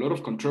a lot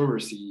of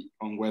controversy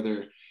on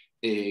whether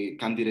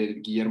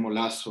candidate Guillermo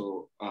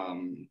Lasso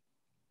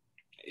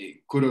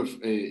it could have,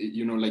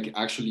 like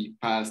actually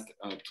passed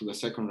to the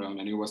second round,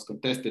 and it was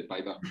contested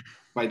by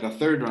the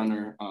third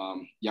runner,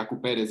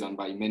 Yacu Perez, and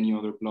by many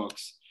other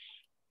blocs.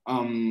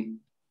 And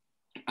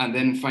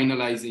then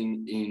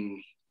finalizing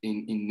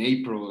in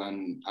April,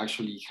 and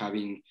actually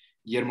having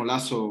Guillermo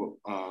Lasso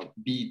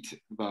beat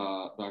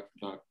the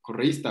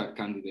Correísta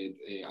candidate,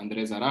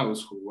 Andrés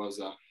Arauz, who was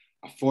a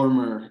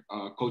former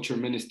culture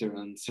minister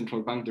and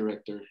central bank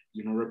director,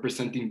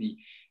 representing the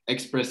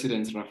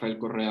ex-president's Rafael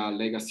Correa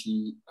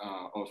legacy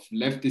of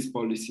leftist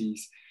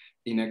policies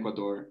in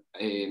Ecuador,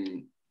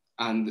 and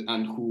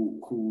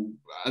who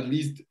at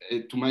least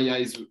to my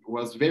eyes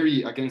was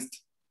very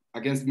against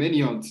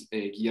many odds.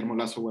 Guillermo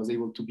Lasso was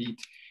able to beat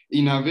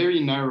in a very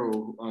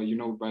narrow,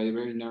 by a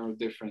very narrow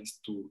difference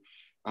to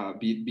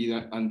beat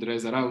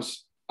Andrés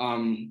Arauz.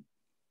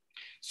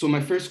 So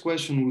my first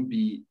question would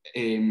be,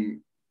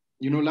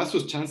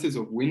 Lasso's chances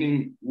of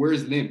winning were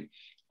slim.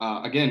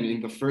 Again,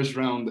 in the first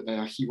round,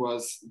 he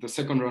was the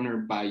second runner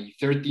by a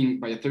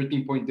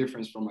 13-point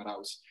difference from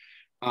Arauz.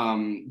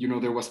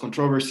 There was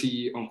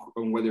controversy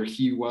on whether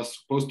he was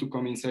supposed to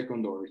come in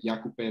second or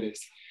Yacu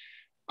Perez.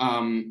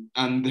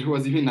 And there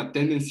was even a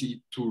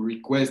tendency to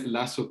request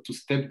Lasso to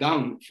step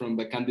down from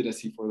the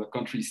candidacy for the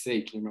country's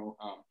sake,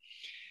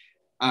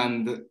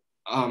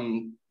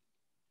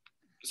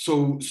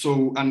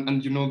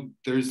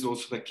 there's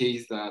also the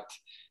case that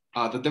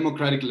the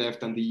Democratic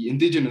left and the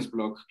indigenous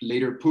bloc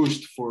later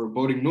pushed for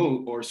voting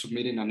no or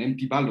submitting an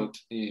empty ballot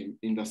in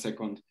the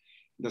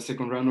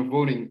second round of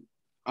voting.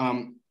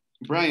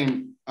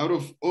 Brian, out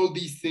of all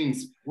these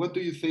things, what do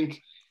you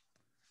think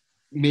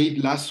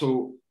made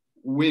Lasso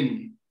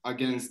win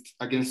against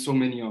so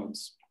many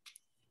odds?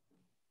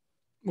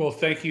 Well,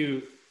 thank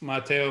you,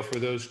 Mateo, for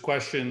those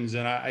questions.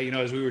 And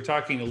as we were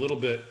talking a little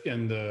bit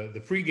in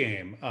the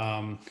pregame,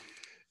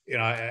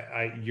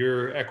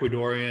 you're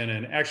Ecuadorian,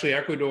 and actually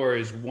Ecuador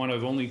is one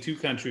of only 2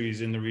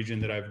 countries in the region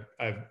that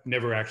I've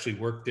never actually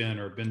worked in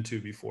or been to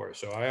before.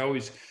 So I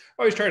always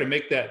try to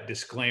make that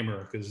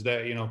disclaimer, because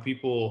that,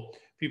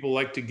 people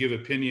like to give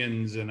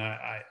opinions, and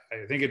I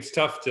think it's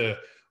tough to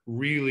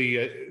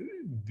really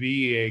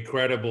be a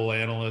credible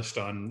analyst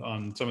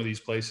on some of these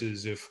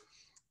places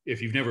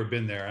if you've never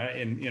been there.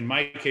 In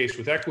my case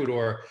with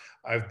Ecuador,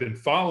 I've been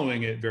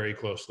following it very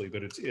closely,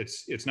 but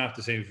it's not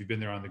the same if you've been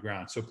there on the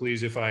ground. So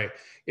please, if I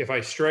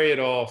stray at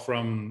all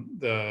from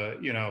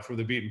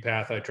the beaten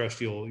path, I trust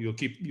you'll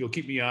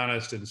keep me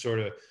honest and sort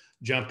of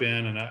jump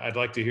in, and I'd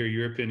like to hear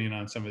your opinion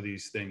on some of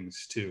these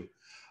things too.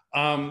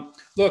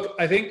 Look,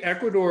 I think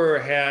Ecuador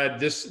had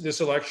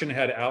this election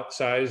had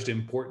outsized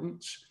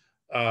importance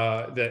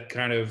that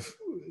kind of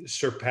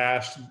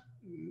surpassed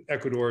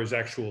Ecuador's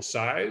actual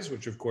size,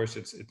 which of course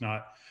it's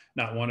not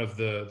one of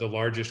the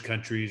largest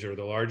countries or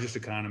the largest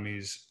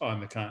economies on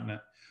the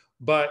continent.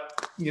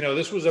 But,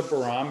 this was a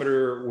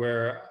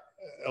barometer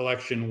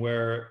election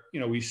where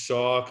we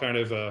saw kind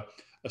of a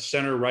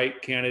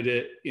center-right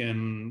candidate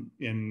in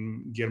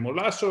Guillermo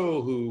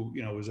Lasso, who,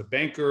 was a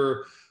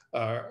banker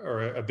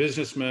or a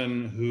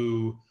businessman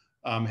who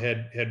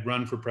had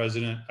run for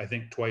president, I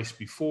think, twice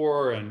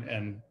before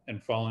and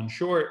fallen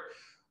short,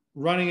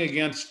 running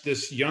against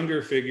this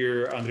younger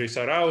figure, Andrés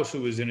Arauz,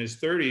 who was in his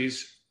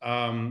 30s.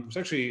 It was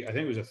actually, I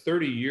think it was a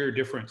 30-year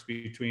difference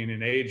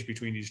in age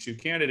between these 2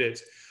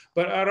 candidates.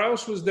 But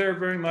Arauz was there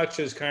very much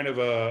as kind of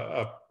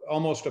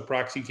almost a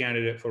proxy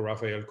candidate for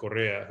Rafael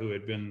Correa, who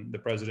had been the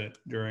president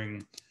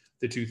during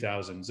the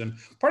 2000s. And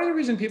part of the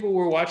reason people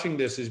were watching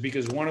this is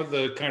because one of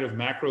the kind of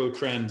macro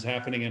trends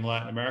happening in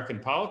Latin American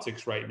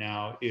politics right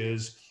now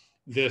is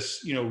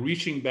this,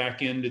 reaching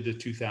back into the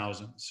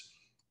 2000s.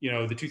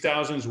 The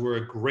 2000s were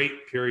a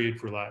great period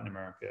for Latin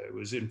America. It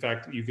was, in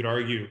fact, you could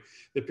argue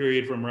the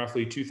period from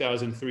roughly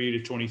 2003 to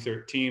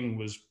 2013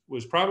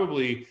 was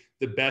probably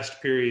the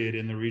best period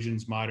in the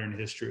region's modern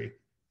history.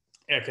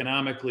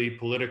 Economically,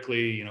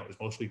 politically, it was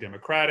mostly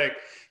democratic.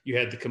 You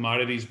had the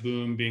commodities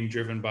boom being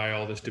driven by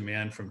all this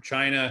demand from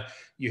China.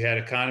 You had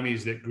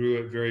economies that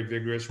grew at very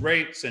vigorous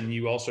rates. And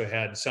you also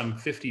had some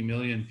 50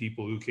 million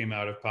people who came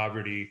out of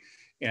poverty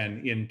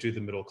and into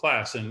the middle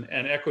class. And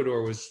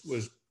Ecuador was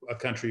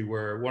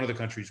one of the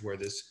countries where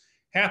this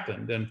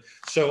happened. And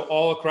so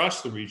all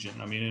across the region,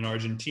 in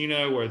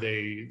Argentina, where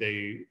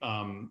they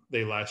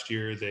last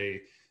year,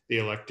 they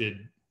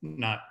elected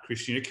not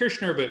Cristina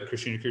Kirchner, but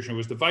Cristina Kirchner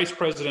was the vice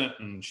president,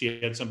 and she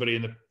had somebody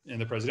in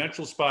the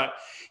presidential spot.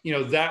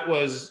 That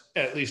was,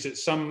 at least at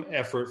some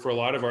effort for a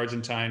lot of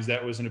Argentines,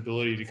 that was an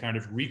ability to kind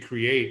of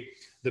recreate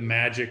the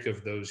magic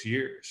of those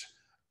years.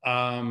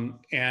 And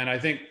I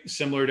think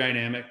similar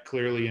dynamic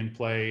clearly in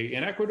play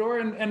in Ecuador.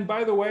 And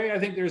by the way, I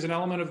think there's an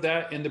element of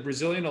that in the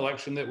Brazilian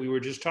election that we were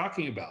just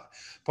talking about.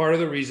 Part of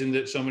the reason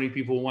that so many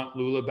people want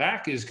Lula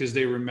back is because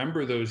they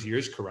remember those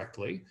years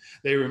correctly.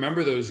 They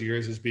remember those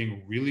years as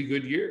being really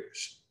good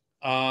years.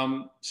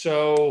 And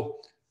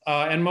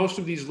most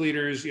of these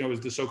leaders, it was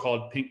the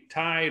so-called pink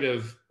tide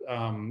of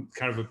kind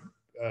of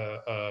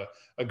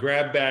a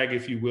grab bag,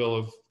 if you will,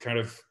 of kind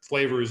of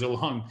flavors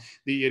along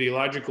the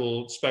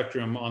ideological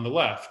spectrum on the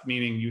left,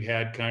 meaning you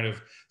had kind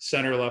of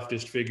center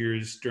leftist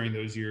figures during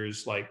those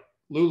years like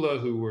Lula,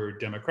 who were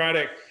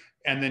Democratic.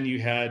 And then you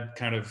had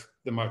kind of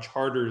the much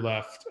harder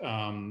left,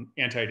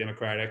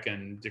 anti-democratic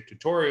and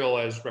dictatorial,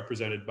 as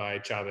represented by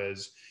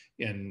Chavez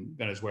in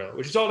Venezuela,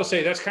 which is all to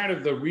say that's kind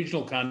of the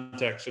regional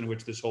context in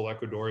which this whole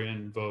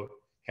Ecuadorian vote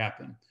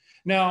happened.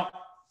 Now,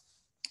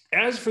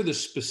 as for the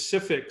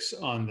specifics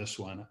on this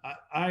one,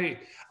 I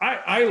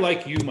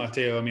like you,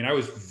 Mateo. I mean, I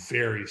was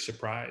very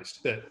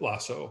surprised that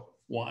Lasso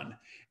won.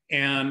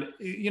 And,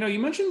 you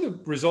mentioned the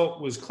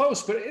result was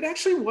close, but it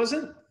actually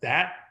wasn't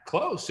that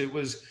close. It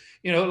was,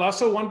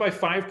 Lasso won by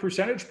 5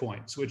 percentage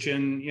points, which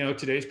in,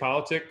 today's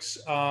politics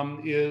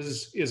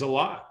is a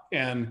lot.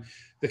 And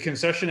the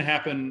concession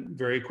happened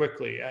very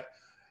quickly.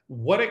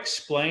 What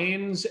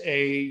explains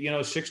a,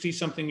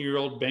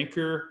 60-something-year-old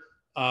banker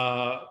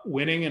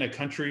winning in a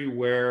country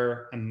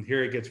where, and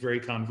here it gets very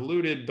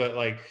convoluted, but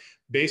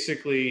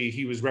basically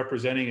he was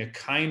representing a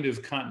kind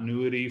of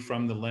continuity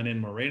from the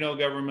Lenin-Moreno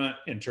government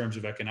in terms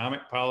of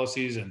economic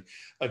policies, and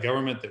a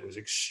government that was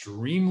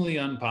extremely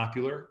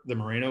unpopular, the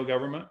Moreno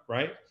government,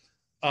 right?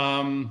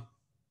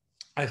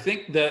 I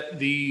think that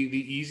the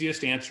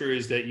easiest answer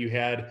is that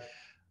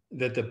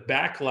the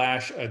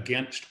backlash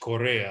against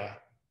Correa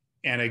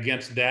and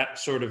against that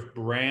sort of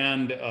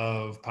brand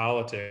of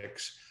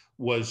politics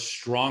was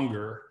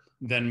stronger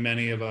than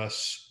many of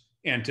us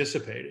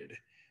anticipated.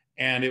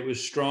 And it was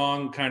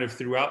strong kind of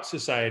throughout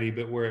society,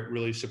 but where it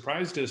really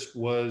surprised us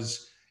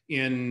was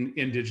in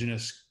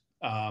indigenous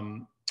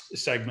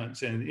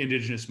segments and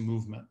indigenous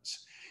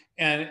movements.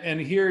 And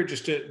here,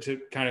 just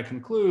to kind of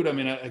conclude, I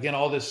mean, again,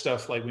 all this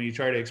stuff, when you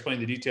try to explain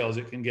the details,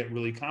 it can get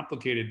really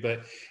complicated.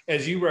 But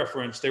as you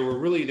referenced, there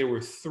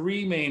were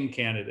 3 main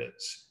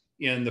candidates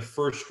in the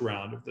first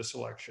round of this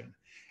election.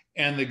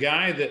 And the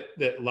guy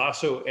that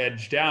Lasso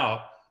edged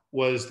out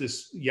was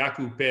this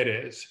Yaku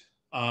Perez,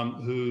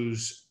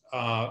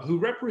 who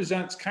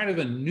represents kind of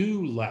a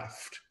new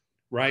left,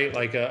 right?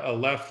 Like a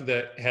left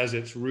that has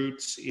its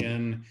roots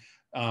in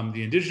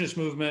the indigenous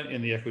movement,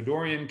 in the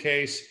Ecuadorian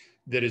case,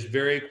 that is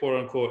very, quote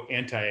unquote,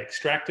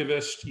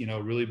 anti-extractivist,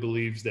 really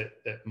believes that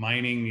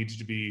mining needs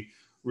to be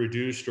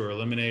reduced or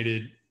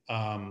eliminated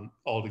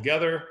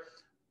altogether.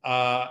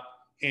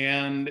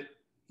 And,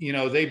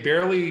 they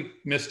barely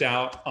missed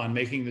out on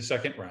making the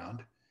second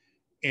round.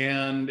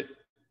 And,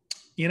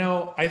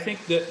 I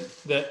think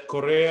that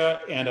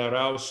Correa and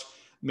Arauz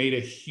made a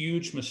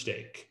huge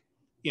mistake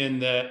in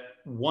that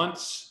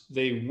once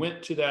they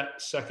went to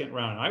that second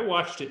round, I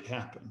watched it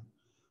happen.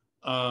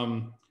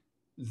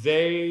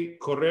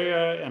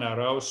 Correa and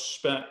Arauz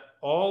spent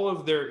all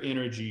of their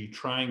energy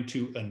trying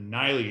to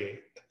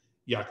annihilate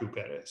Yaku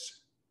Perez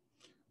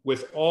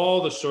with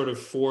all the sort of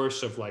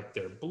force of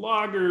their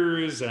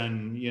bloggers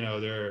and,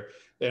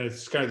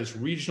 it's kind of this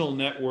regional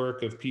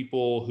network of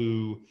people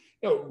who,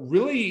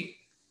 really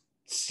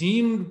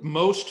seemed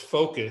most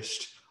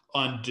focused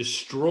on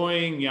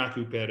destroying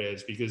Yaku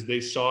Perez because they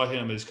saw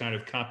him as kind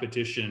of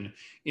competition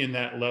in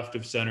that left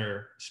of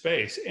center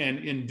space. And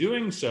in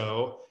doing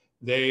so,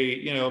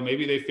 they,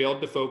 maybe they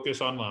failed to focus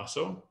on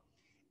Lasso.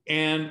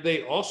 And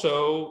they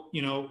also,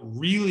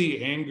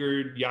 really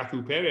angered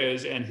Yaku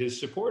Perez and his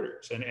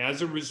supporters. And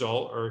as a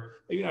result, or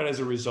maybe not as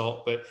a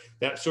result, but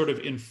that sort of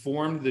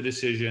informed the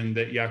decision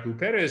that Yaku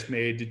Perez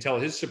made to tell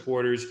his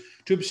supporters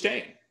to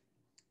abstain,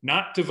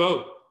 not to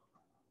vote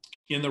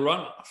in the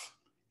runoff.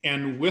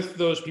 And with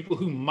those people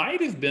who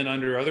might have been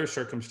under other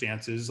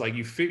circumstances,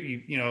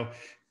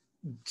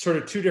 sort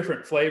of 2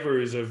 different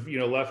flavors of,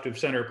 left of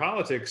center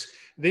politics,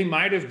 they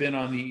might have been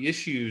on the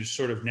issues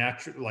sort of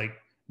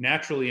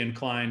naturally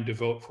inclined to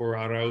vote for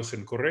Arauz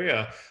and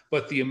Correa,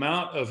 but the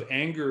amount of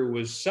anger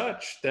was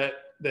such that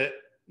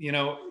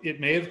it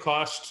may have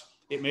cost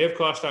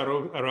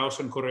Arauz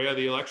and Correa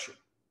the election.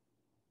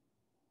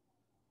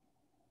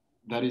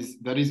 That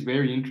is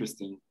very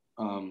interesting.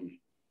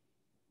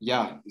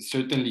 Yeah,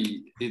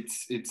 certainly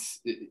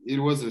it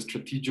was a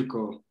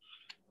strategical,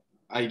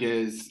 I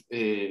guess,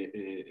 a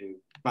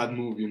bad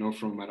move,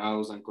 from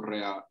Arauz and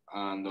Correa.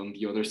 And on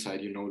the other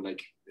side,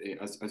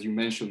 as you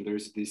mentioned,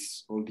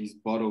 there's all these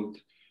bottled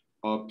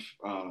up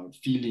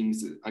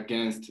feelings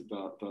against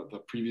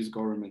the previous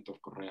government of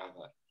Correa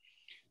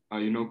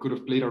that, could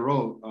have played a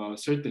role,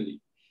 certainly.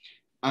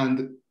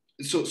 And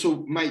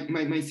so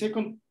my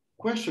second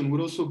question would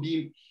also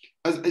be,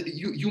 as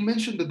you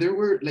mentioned that there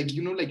were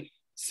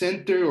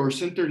center or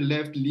center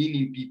left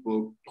leaning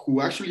people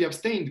who actually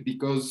abstained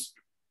because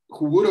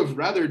who would have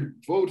rather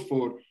vote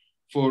for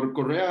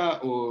Correa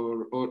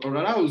or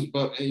Arauz,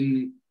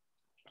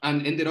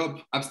 and ended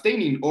up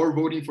abstaining or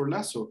voting for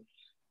Lasso.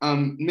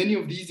 Many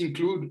of these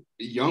include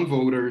young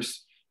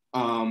voters,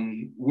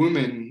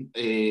 women,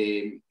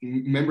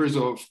 members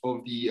of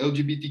the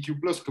LGBTQ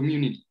plus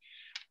community.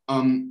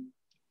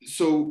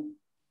 So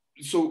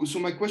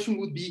my question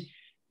would be,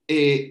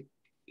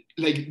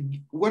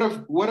 what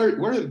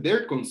are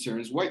their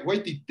concerns? Why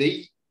did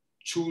they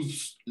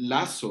choose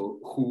Lasso,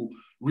 who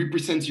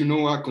represents,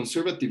 a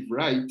conservative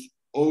right,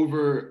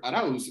 over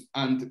Arauz?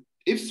 And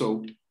if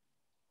so,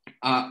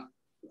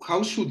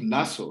 how should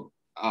Lasso,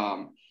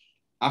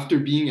 after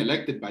being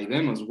elected by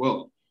them as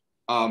well,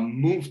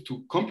 move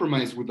to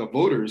compromise with the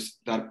voters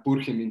that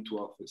put him into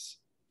office?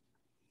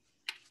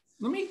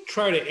 Let me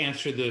try to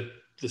answer the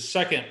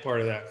second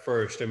part of that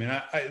first. I mean,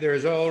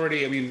 there's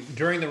already, I mean,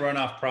 during the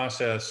runoff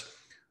process,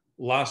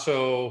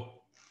 Lasso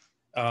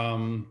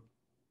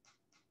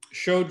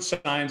showed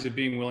signs of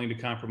being willing to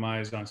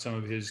compromise on some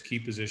of his key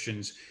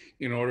positions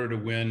in order to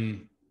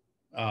win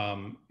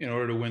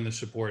the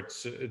support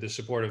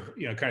of,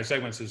 you know, kind of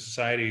segments of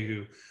society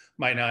who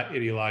might not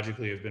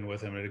ideologically have been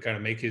with him, and to kind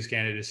of make his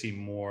candidacy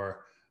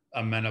more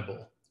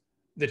amenable.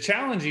 The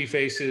challenge he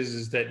faces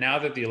is that now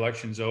that the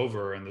election's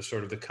over and the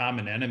sort of the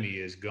common enemy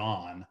is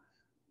gone,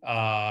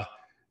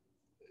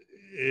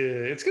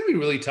 it's going to be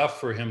really tough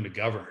for him to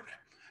govern,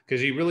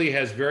 because he really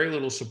has very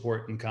little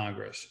support in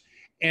Congress.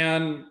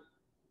 And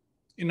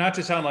not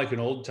to sound like an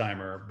old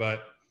timer,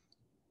 but,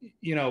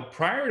 you know,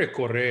 prior to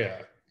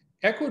Correa,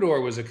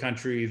 Ecuador was a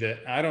country that,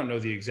 I don't know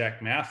the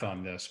exact math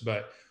on this,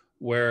 but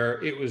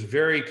where it was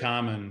very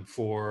common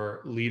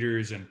for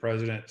leaders and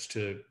presidents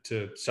to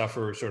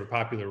suffer sort of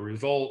popular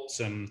revolts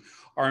and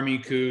army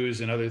coups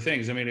and other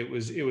things. I mean, it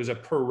was a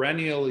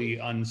perennially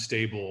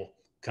unstable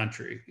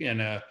country in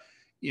a,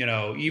 you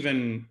know,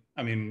 even,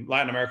 I mean,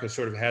 Latin America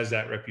sort of has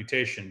that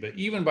reputation, but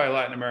even by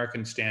Latin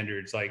American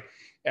standards, like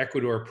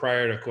Ecuador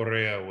prior to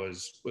Correa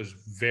was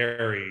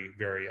very,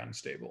 very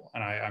unstable.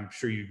 And I'm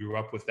sure you grew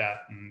up with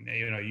that, and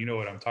you know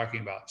what I'm talking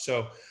about.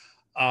 So,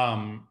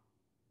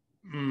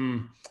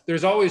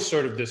 there's always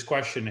sort of this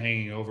question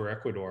hanging over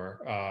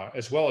Ecuador,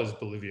 as well as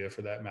Bolivia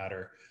for that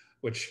matter,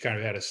 which kind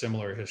of had a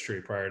similar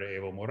history prior to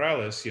Evo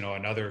Morales, you know,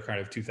 another kind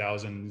of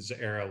 2000s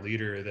era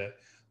leader that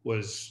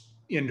was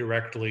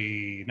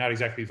indirectly, not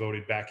exactly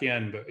voted back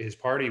in, but his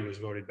party was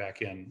voted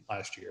back in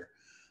last year.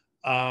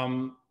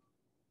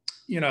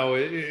 You know,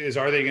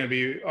 are they going to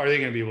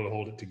be able to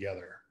hold it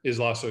together? Is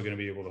Lasso going to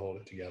be able to hold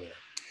it together?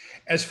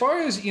 As far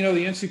as, you know,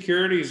 the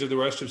insecurities of the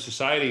rest of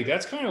society,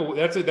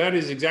 that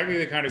is exactly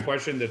the kind of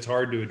question that's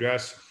hard to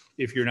address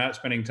if you're not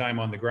spending time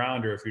on the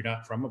ground or if you're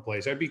not from a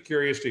place. I'd be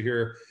curious to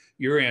hear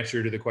your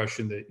answer to the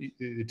question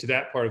to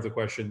that part of the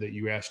question that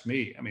you asked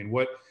me. I mean,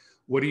 what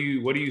do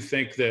you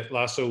think that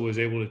Lasso was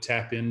able to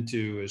tap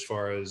into as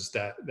far as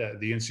that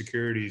the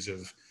insecurities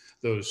of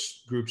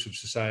those groups of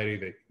society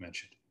that you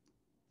mentioned?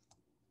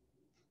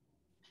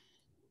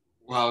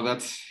 Wow,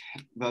 that's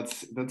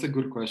a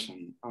good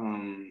question.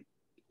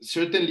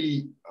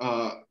 Certainly,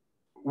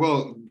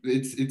 well,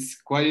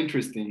 it's quite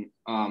interesting.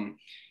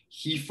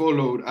 He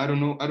followed. I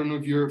don't know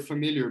if you're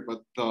familiar,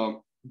 but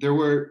there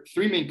were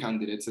three main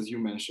candidates, as you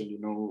mentioned. You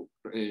know,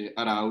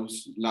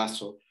 Arauz,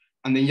 Lasso,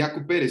 and then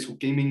Yacu Perez, who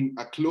came in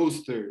a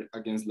close third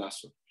against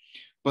Lasso.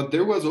 But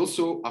there was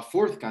also a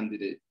fourth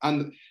candidate,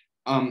 and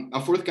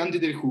a fourth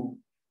candidate who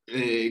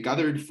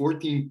gathered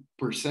 14%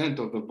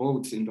 of the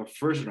votes in the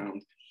first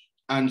round.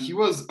 And he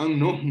was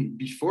unknown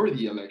before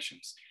the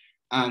elections.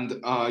 And,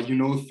 you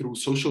know, through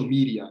social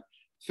media,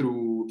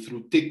 through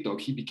TikTok,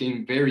 he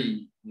became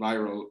very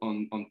viral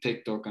on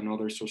TikTok and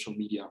other social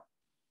media.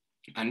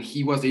 And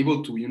he was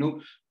able to, you know,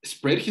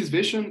 spread his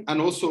vision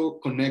and also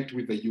connect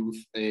with the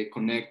youth,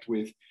 connect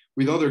with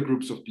other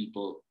groups of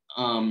people.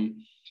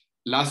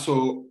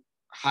 Lasso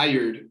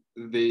hired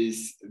the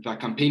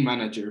campaign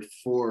manager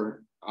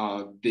for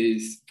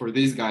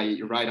this guy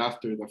right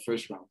after the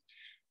first round.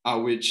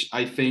 Which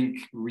I think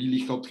really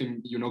helped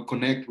him, you know,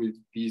 connect with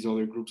these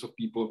other groups of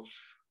people.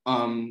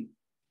 In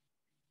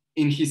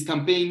his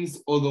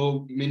campaigns,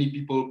 although many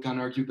people can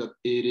argue that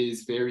it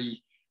is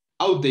very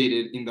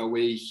outdated in the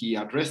way he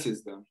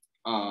addresses them,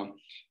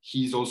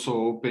 he's also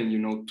open, you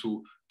know,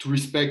 to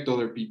respect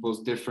other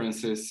people's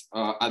differences.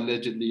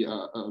 Allegedly,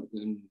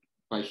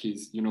 by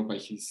his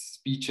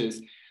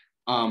speeches,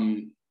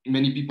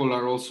 many people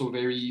are also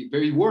very,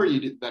 very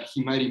worried that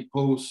he might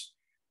impose.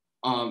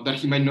 That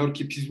he might not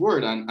keep his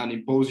word and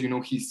impose, you know,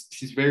 his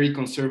very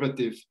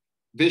conservative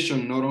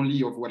vision, not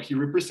only of what he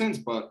represents,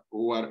 but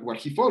what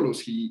he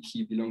follows.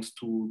 He belongs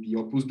to the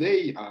Opus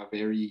Dei, a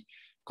very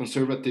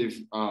conservative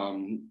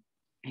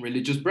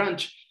religious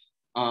branch.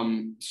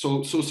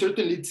 So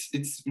certainly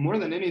it's more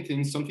than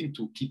anything something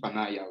to keep an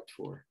eye out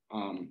for.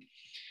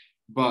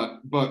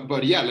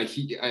 But yeah, like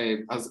he,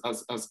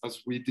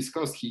 as we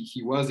discussed,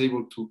 he was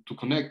able to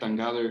connect and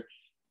gather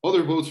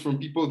other votes from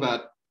people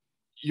that,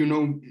 you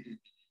know,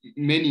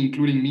 many,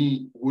 including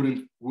me,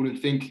 wouldn't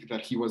think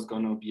that he was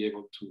gonna be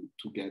able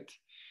to get.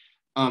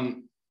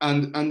 And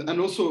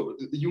also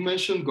you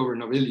mentioned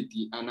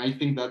governability, and I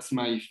think that's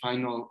my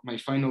final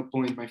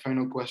point, my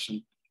final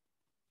question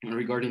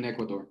regarding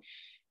Ecuador.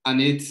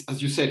 And it's,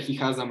 as you said, he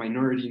has a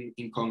minority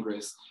in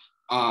Congress.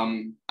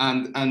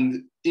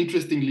 And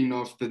interestingly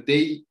enough, the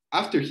day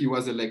after he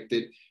was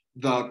elected,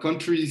 the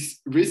country's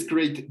risk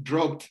rate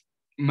dropped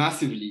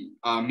massively,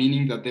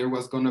 meaning that there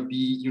was going to be,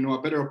 you know,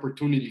 a better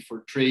opportunity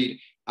for trade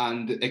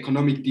and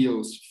economic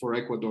deals for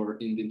Ecuador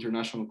in the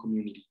international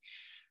community.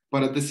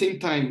 But at the same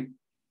time,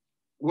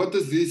 what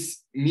does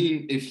this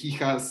mean if he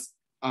has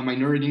a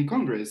minority in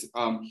Congress?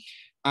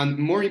 And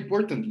more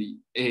importantly,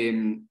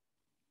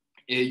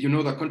 you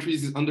know, the country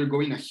is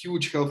undergoing a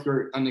huge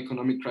healthcare and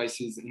economic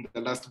crisis in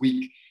the last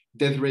week.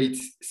 death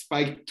rates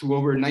spiked to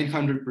over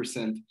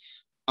 900%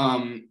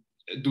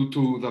 due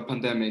to the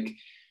pandemic.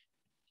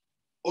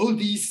 All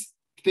these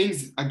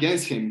things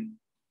against him,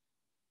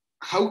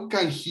 how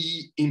can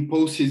he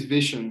impose his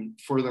vision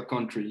for the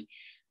country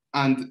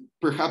and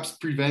perhaps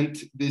prevent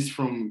this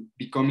from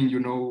becoming,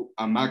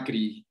 a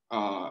Macri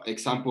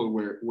example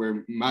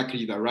where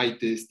Macri, the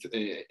rightist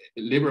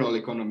liberal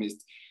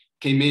economist,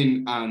 came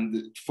in,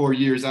 and 4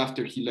 years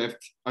after he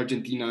left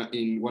Argentina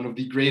in one of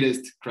the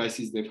greatest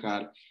crises they've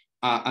had,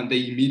 and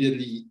they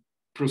immediately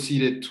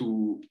proceeded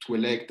to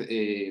elect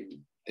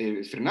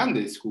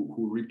Fernandez,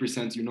 who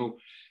represents,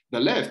 the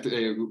left,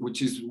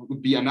 which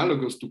would be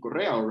analogous to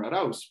Correa or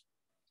Arauz.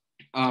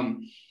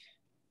 And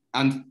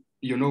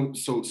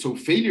so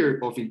failure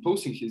of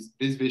imposing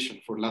this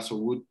vision for Lasso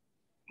would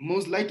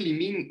most likely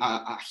mean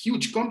a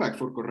huge comeback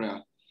for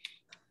Correa.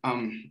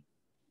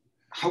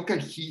 How can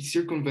he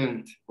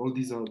circumvent all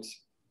these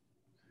odds?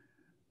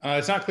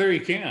 It's not clear he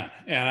can.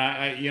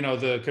 And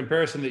the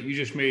comparison that you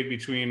just made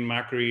between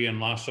Macri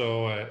and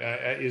Lasso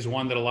is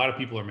one that a lot of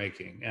people are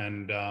making.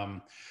 And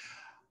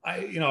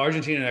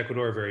Argentina and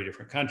Ecuador are very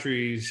different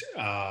countries,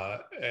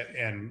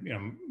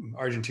 and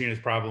Argentina's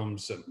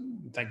problems,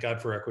 thank God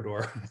for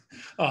Ecuador,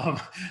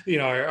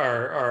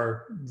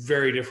 are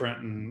very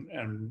different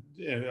and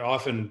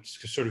often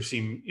sort of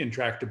seem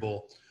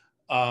intractable.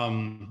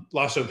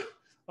 Lasso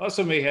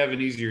may have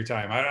an easier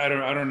time. I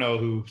don't know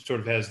who sort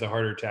of has the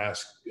harder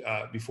task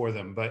before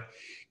them, but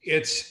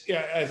I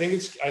think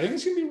it's going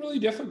to be really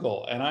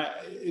difficult. And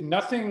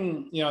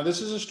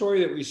this is a story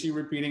that we see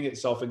repeating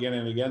itself again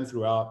and again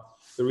throughout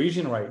the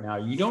region right now.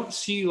 You don't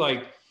see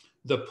like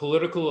the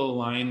political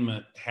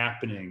alignment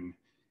happening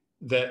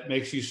that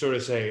makes you sort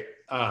of say,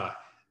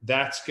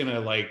 that's going to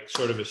like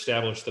sort of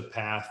establish the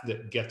path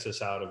that gets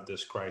us out of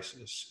this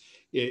crisis.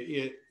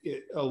 A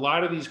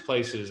lot of these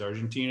places,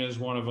 Argentina is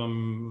one of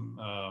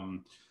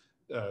them,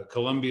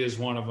 Colombia is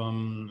one of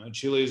them,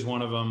 Chile is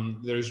one of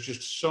them. There's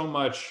just so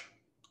much,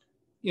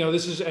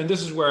 this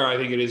is where I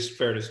think it is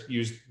fair to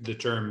use the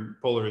term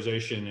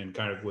polarization and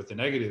kind of with the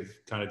negative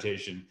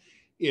connotation.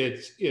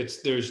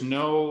 There's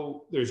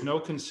no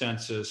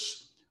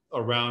consensus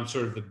around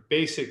sort of the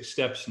basic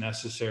steps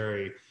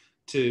necessary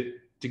to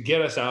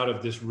get us out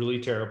of this really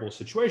terrible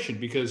situation.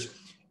 Because,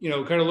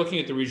 kind of looking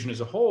at the region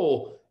as a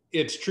whole,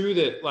 it's true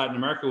that Latin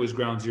America was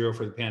ground zero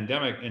for the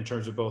pandemic in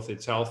terms of both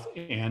its health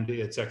and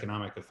its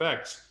economic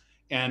effects.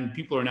 And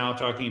people are now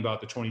talking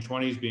about the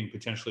 2020s being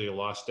potentially a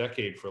lost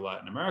decade for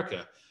Latin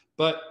America.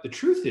 But the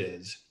truth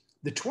is,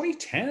 the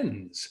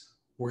 2010s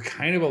were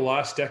kind of a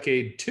lost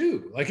decade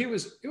too. Like it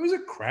was a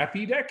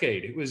crappy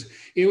decade. It was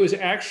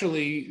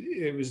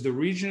the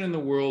region in the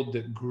world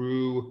that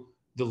grew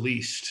the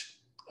least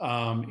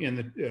in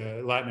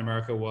the Latin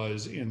America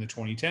was in the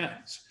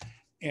 2010s.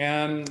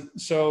 And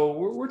so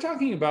we're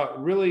talking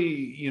about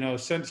really,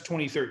 since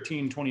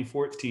 2013,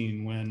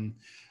 2014, when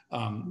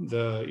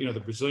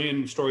the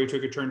Brazilian story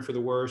took a turn for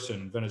the worse,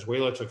 and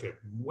Venezuela took a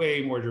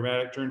way more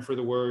dramatic turn for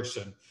the worse,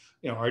 and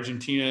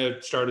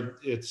Argentina started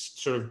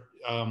its sort of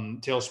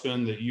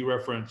tailspin that you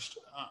referenced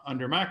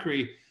under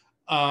Macri.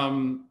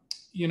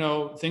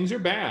 Things are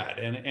bad,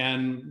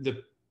 and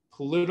the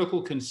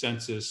political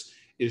consensus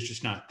is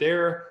just not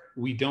there.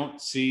 We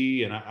don't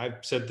see, and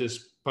I've said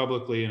this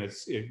publicly, and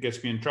it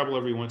gets me in trouble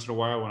every once in a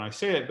while when I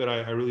say it, but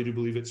I really do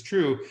believe it's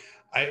true.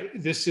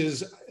 This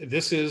is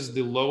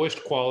the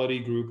lowest quality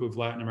group of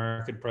Latin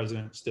American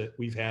presidents that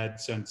we've had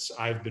since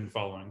I've been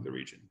following the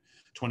region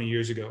 20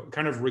 years ago,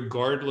 kind of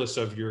regardless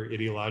of your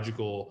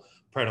ideological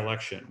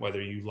predilection,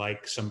 whether you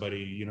like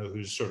somebody,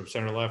 who's sort of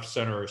center left,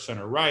 center, or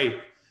center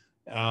right.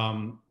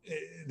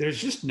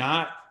 There's just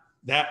not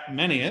that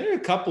many. And there are a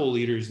couple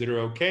leaders that are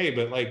okay,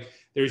 but like,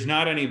 there's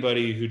not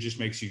anybody who just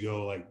makes you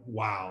go like,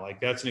 wow, like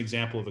that's an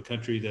example of a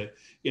country that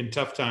in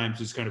tough times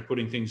is kind of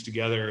putting things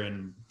together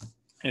and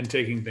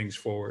taking things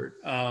forward.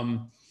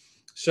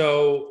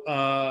 So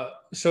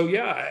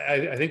yeah,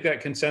 I think that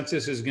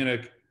consensus is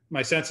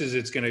my sense is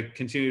it's going to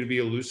continue to be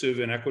elusive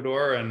in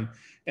Ecuador and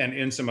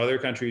in some other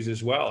countries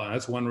as well. And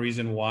that's one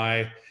reason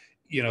why,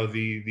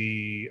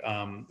 the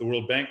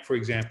World Bank, for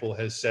example,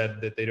 has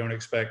said that they don't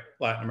expect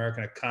Latin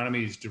American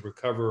economies to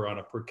recover on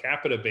a per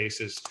capita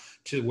basis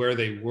to where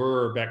they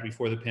were back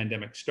before the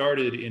pandemic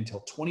started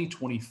until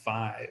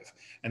 2025.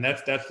 And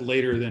that's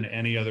later than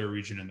any other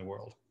region in the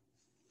world.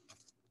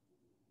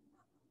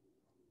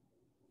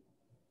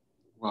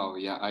 Wow,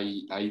 yeah,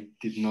 I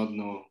did not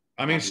know.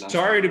 I mean,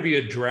 sorry to be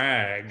a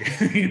drag,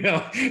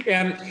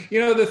 and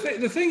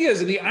the thing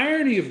is, and the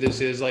irony of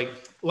this is like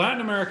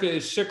Latin America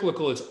is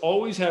cyclical. It's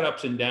always had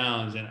ups and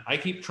downs. And I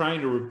keep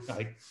trying to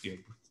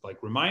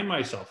remind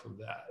myself of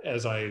that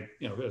as I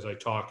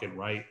talk and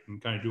write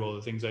and kind of do all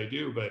the things I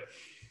do. But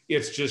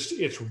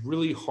it's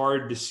really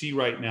hard to see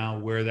right now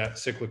where that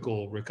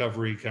cyclical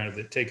recovery kind of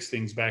that takes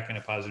things back in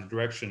a positive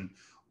direction,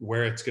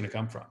 where it's going to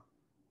come from.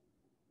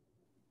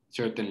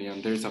 Certainly.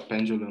 And there's a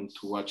pendulum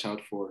to watch out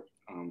for.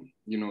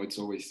 It's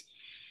always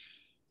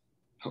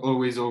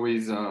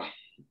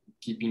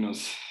keeping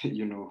us,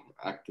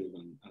 active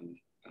and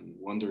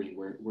wondering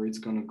where it's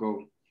going to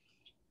go.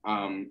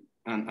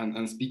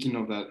 And speaking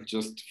of that,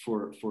 just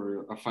for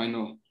a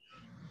final,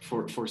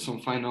 for some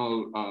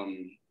final,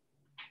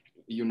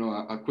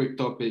 a quick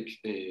topic,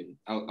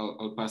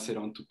 I'll pass it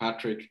on to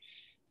Patrick,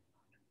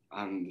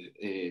 and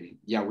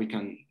yeah, we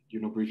can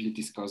briefly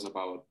discuss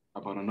about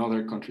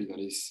another country that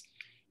is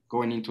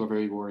going into a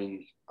very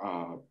worrying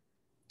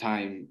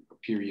time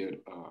period,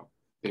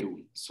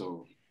 Peru.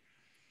 So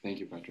thank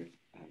you, Patrick.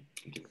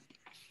 Thank you.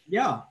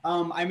 Yeah,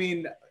 I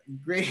mean,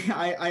 great.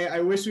 I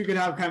wish we could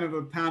have kind of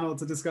a panel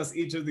to discuss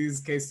each of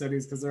these case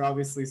studies, because they're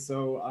obviously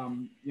so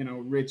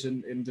rich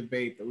in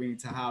debate that we need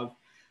to have.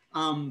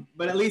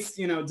 But at least,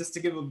 just to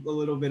give a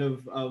little bit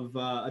of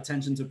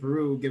attention to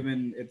Peru,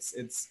 given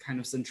its kind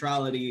of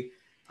centrality,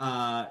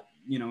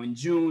 in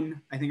June,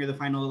 I think, are the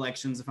final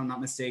elections, if I'm not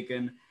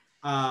mistaken.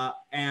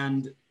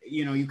 And,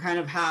 you kind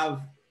of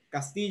have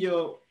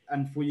Castillo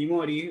and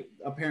Fujimori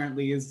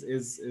apparently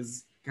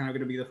is kind of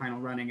going to be the final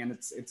running. And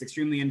it's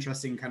extremely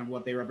interesting kind of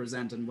what they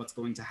represent and what's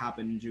going to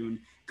happen in June.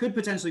 Could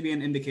potentially be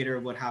an indicator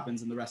of what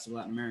happens in the rest of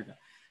Latin America.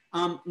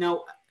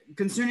 Now,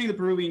 concerning the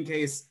Peruvian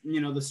case, the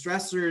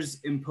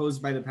stressors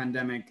imposed by the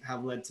pandemic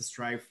have led to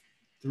strife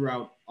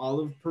throughout all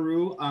of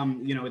Peru.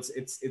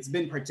 It's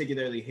been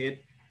particularly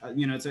hit.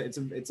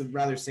 It's a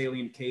rather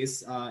salient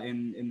case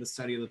in the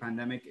study of the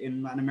pandemic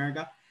in Latin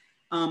America.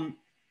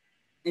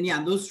 And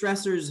yeah, those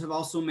stressors have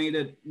also made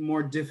it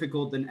more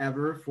difficult than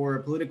ever for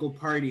political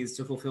parties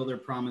to fulfill their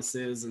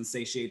promises and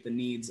satiate the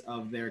needs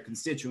of their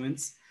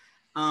constituents.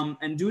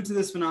 And due to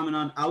this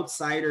phenomenon,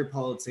 outsider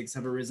politics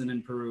have arisen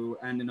in Peru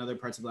and in other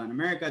parts of Latin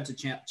America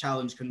to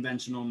challenge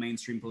conventional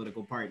mainstream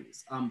political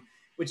parties,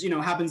 which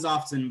happens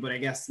often. But I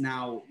guess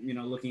now,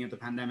 looking at the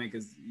pandemic,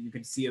 you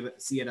could see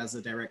it as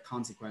a direct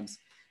consequence.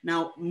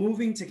 Now,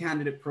 moving to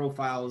candidate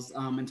profiles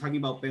and talking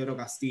about Pedro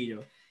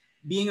Castillo.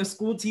 Being a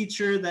school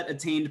teacher that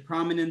attained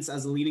prominence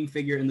as a leading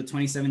figure in the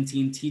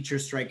 2017 teacher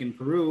strike in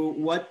Peru,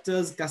 what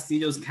does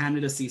Castillo's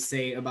candidacy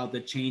say about the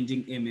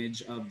changing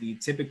image of the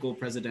typical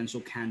presidential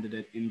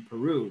candidate in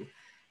Peru?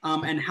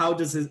 And how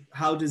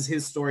does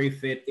his story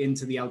fit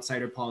into the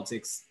outsider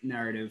politics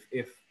narrative,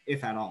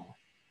 if at all?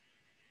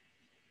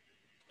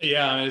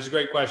 Yeah, it's a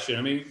great question.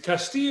 I mean,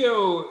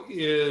 Castillo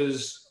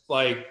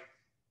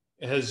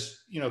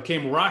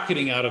came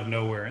rocketing out of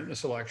nowhere in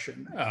this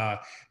election.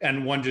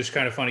 And one just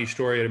kind of funny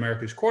story at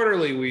America's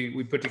Quarterly,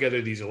 we put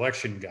together these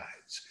election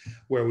guides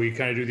where we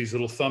kind of do these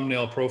little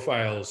thumbnail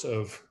profiles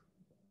of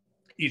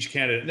each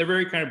candidate. And they're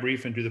very kind of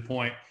brief and to the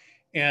point.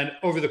 And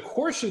over the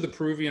course of the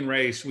Peruvian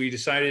race, we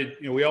decided,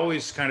 we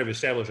always kind of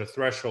establish a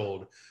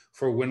threshold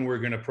for when we're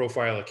going to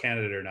profile a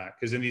candidate or not.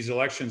 Because in these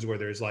elections where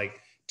there's like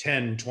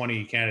 10,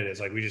 20 candidates,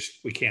 like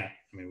we can't.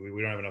 I mean,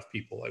 we don't have enough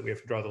people. Like we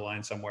have to draw the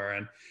line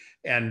somewhere.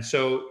 And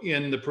so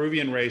in the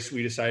Peruvian race,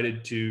 we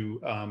decided to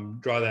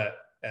draw that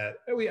at,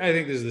 I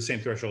think this is the same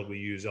threshold we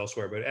use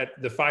elsewhere, but at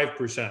the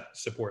 5%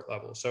 support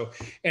level. So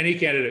any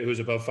candidate who was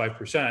above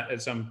 5%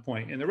 at some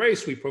point in the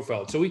race, we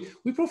profiled. So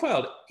we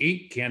profiled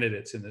 8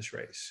 candidates in this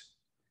race.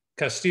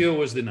 Castillo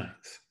was the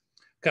 9th.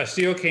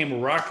 Castillo came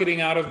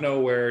rocketing out of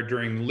nowhere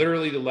during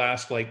literally the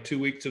last 2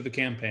 weeks of the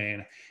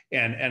campaign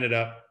and ended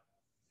up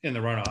in the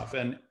runoff.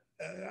 And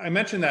I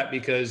mention that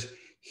because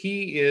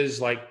he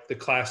is like the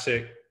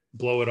classic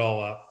blow it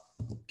all up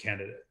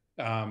candidate.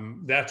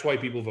 That's why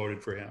people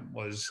voted for him,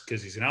 was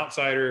because he's an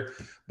outsider,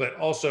 but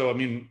also, I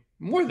mean,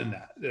 more than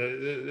that,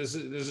 this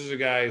is a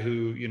guy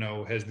who,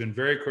 has been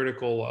very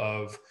critical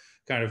of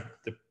kind of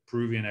the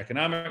Peruvian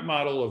economic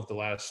model of the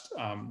last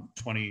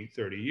 20,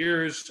 30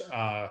 years.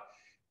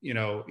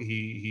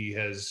 He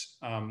has,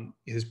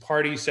 his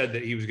party said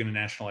that he was going to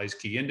nationalize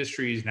key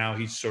industries. Now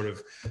he's sort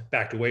of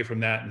backed away from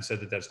that and said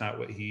that that's not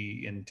what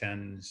he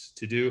intends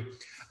to do.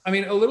 I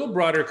mean, a little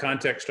broader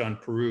context on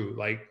Peru,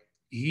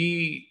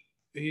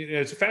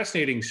 it's a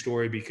fascinating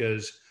story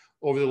because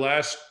over the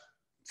last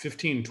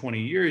 15, 20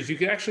 years, you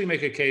could actually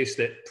make a case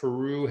that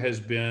Peru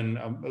has been,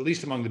 at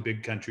least among the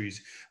big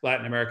countries,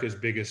 Latin America's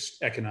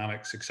biggest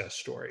economic success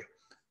story.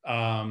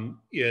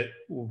 It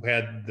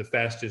had the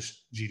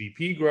fastest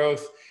GDP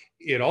growth.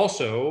 It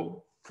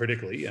also,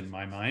 critically, in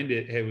my mind,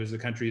 it was the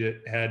country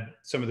that had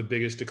some of the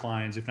biggest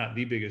declines, if not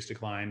the biggest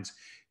declines,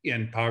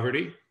 in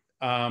poverty.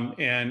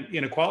 And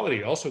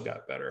inequality also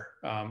got better,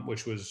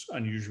 which was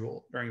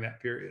unusual during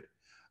that period.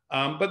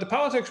 But the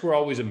politics were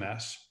always a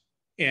mess.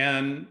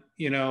 And,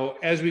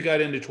 as we got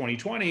into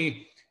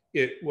 2020,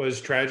 it was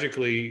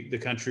tragically the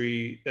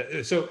country.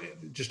 So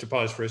just to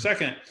pause for a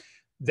second,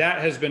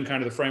 that has been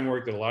kind of the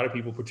framework that a lot of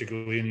people,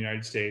 particularly in the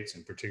United States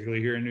and particularly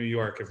here in New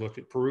York, have looked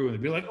at Peru and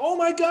they'd be like, oh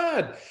my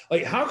God,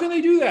 how can they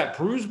do that?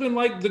 Peru's been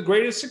like the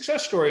greatest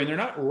success story. And they're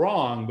not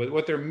wrong, but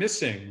what they're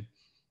missing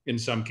in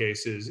some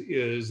cases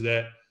is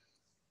that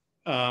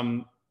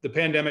the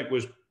pandemic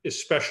was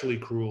especially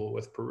cruel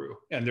with Peru.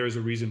 And there's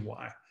a reason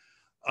why.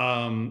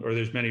 Or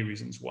there's many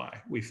reasons why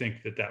we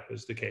think that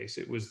was the case.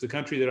 It was the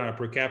country that on a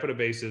per capita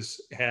basis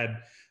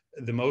had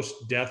the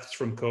most deaths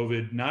from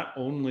COVID, not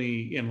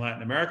only in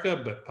Latin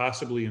America, but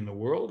possibly in the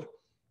world.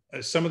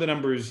 Some of the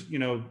numbers,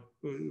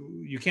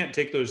 you can't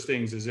take those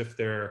things as if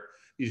they're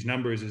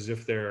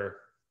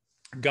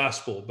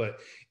gospel, but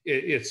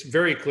it's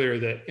very clear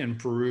that in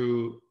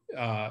Peru,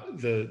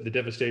 the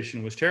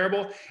devastation was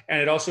terrible.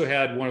 And it also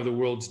had one of the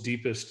world's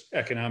deepest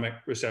economic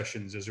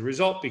recessions as a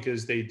result,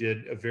 because they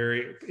did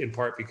in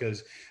part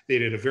because they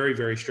did a very,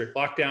 very strict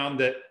lockdown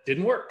that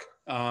didn't work,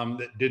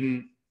 that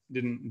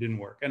didn't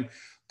work. And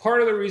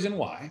part of the reason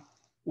why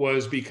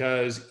was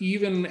because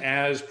even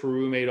as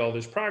Peru made all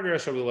this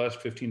progress over the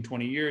last 15,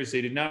 20 years,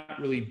 they did not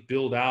really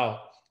build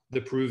out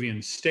the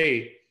Peruvian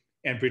state,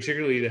 and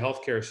particularly the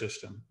healthcare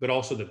system, but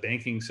also the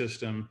banking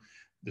system,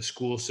 the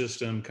school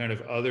system, kind of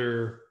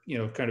other,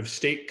 kind of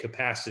state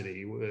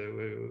capacity,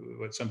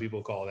 what some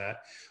people call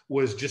that,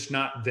 was just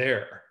not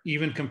there,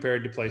 even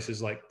compared to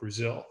places like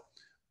Brazil.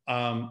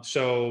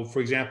 So, for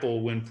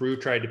example, when Peru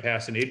tried to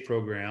pass an aid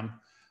program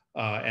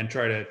and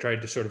tried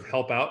to sort of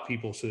help out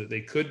people so that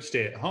they could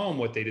stay at home,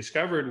 what they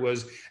discovered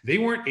was they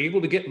weren't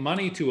able to get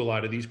money to a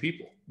lot of these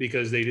people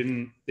because they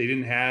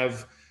didn't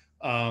have.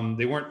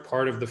 They weren't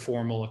part of the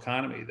formal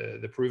economy.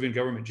 The Peruvian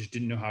government just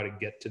didn't know how to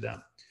get to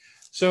them.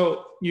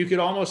 So you could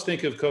almost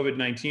think of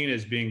COVID-19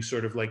 as being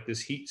sort of like this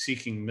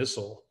heat-seeking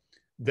missile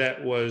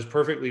that was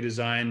perfectly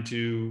designed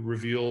to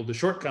reveal the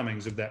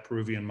shortcomings of that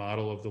Peruvian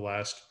model of the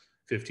last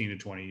 15 to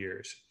 20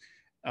 years.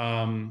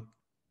 And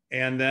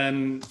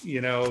then,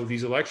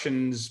 these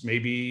elections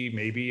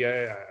maybe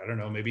I don't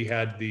know, maybe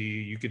had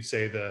you could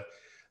say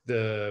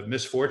the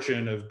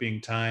misfortune of being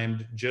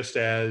timed just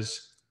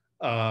as,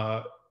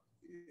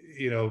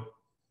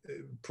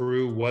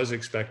 Peru was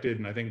expected,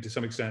 and I think to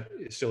some extent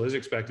it still is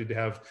expected, to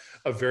have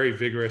a very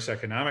vigorous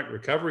economic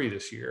recovery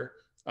this year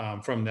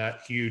from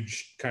that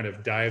huge kind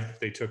of dive that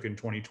they took in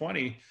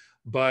 2020.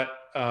 But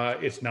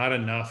it's not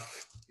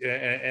enough.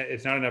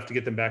 It's not enough to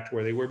get them back to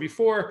where they were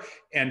before,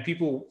 and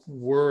people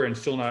were and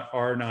still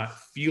are not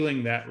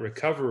feeling that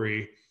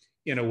recovery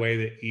in a way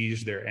that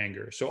eased their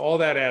anger. So all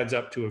that adds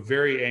up to a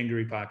very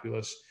angry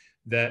populace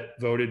that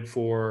voted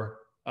for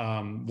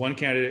one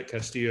candidate,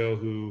 Castillo,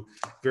 who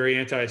very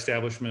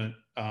anti-establishment,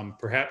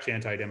 perhaps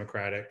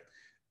anti-democratic,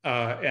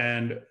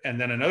 and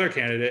then another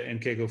candidate in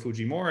Keiko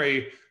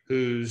Fujimori,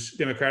 whose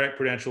democratic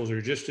credentials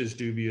are just as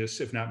dubious,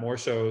 if not more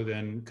so,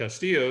 than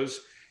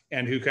Castillo's,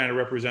 and who kind of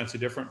represents a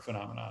different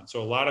phenomenon.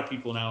 So a lot of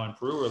people now in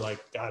Peru are like,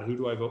 God, who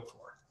do I vote for?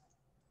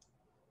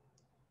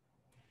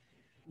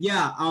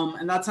 Yeah,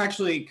 and that's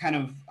actually kind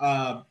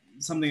of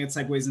something that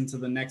segues into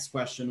the next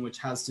question, which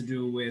has to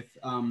do with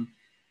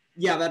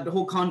that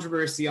whole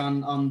controversy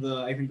on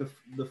I think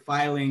the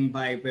filing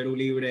by Peru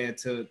Libre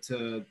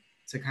to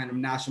kind of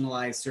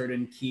nationalize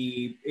certain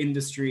key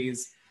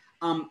industries.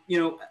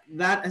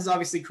 That has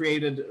obviously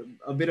created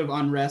a bit of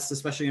unrest,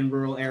 especially in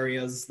rural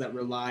areas that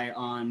rely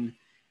on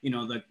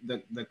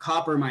the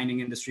copper mining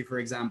industry, for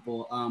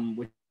example,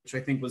 which I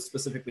think was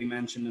specifically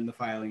mentioned in the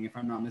filing, if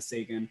I'm not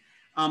mistaken.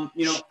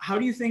 How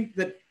do you think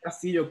that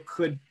Castillo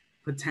could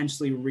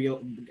potentially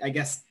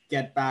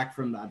get back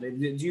from that? Do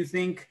you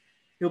think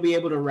he'll be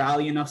able to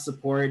rally enough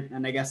support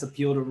and I guess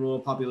appeal to rural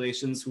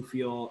populations who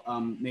feel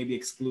maybe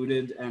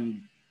excluded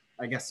and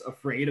I guess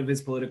afraid of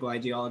his political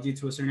ideology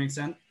to a certain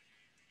extent?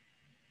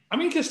 I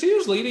mean,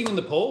 Castillo's leading in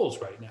the polls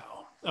right now.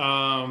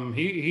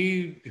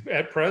 He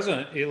at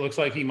present, it looks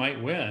like he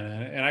might win.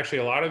 And actually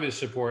a lot of his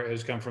support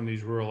has come from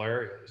these rural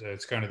areas.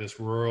 It's kind of this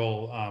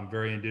rural,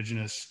 very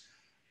indigenous,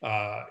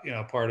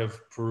 part of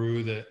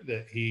Peru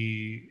that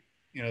he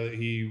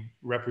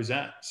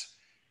represents.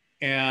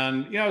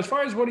 And, as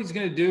far as what he's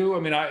going to do, I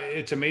mean,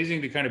 it's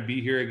amazing to kind of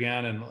be here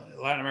again. And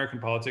Latin American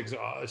politics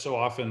so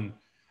often,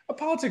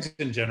 politics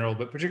in general,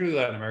 but particularly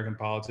Latin American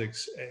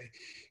politics,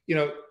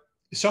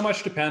 so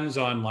much depends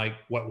on like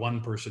what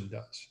one person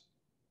does.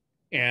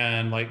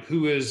 And like,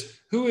 who is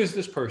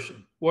this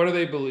person? What do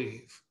they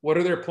believe? What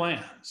are their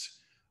plans?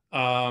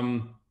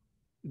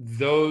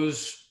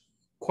 Those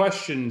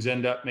questions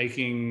end up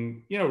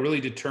making, really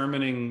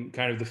determining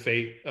kind of the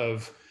fate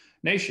of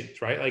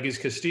nations, right? Like, is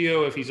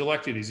Castillo, if he's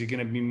elected, is he going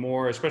to be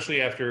more,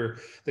 especially after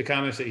the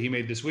comments that he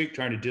made this week,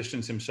 trying to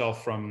distance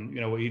himself from,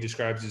 what he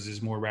describes as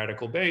his more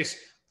radical base?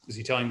 Is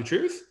he telling the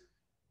truth?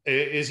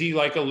 Is he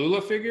like a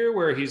Lula figure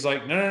where he's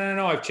like,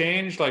 no, I've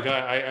changed. Like,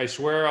 I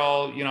swear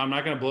I'm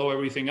not going to blow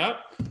everything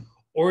up.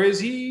 Or is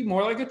he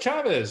more like a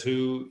Chavez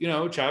who,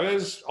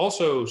 Chavez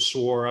also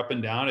swore up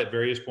and down at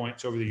various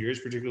points over the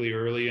years, particularly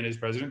early in his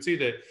presidency,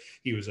 that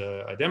he was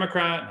a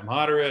Democrat and a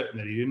moderate and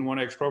that he didn't want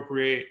to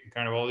expropriate and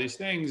kind of all these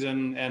things.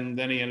 And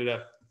then he ended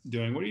up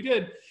doing what he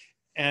did.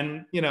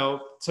 And,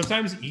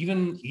 sometimes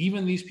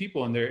even these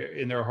people in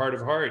their heart of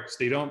hearts,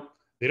 they don't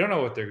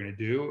know what they're going to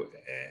do.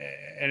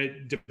 And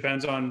it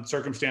depends on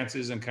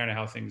circumstances and kind of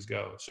how things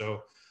go.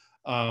 So,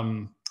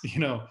 I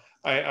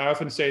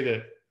often say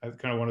that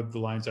kind of one of the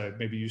lines I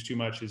maybe use too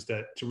much is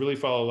that to really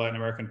follow Latin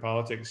American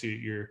politics,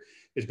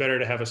 it's better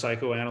to have a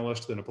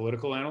psychoanalyst than a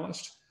political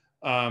analyst,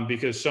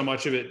 because so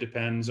much of it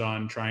depends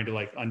on trying to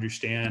like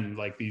understand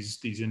like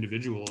these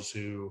individuals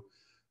who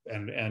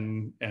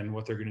and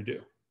what they're going to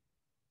do.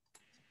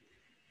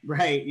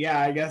 Right. Yeah.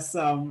 I guess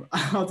I'll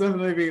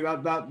definitely be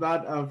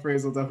that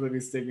phrase will definitely be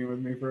sticking with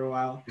me for a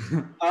while.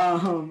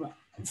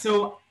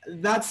 So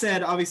that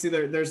said, obviously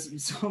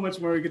there's so much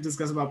more we could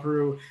discuss about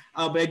Peru,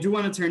 but I do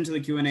want to turn to the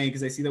Q&A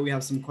because I see that we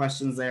have some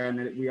questions there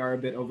and we are a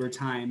bit over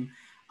time.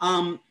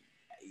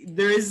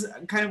 There is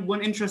kind of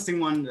one interesting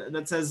one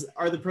that says,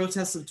 are the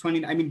protests of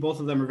I mean, both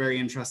of them are very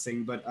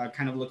interesting, but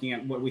kind of looking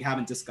at what we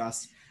haven't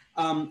discussed.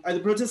 Are the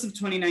protests of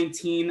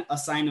 2019 a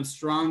sign of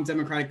strong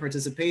democratic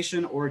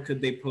participation, or could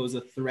they pose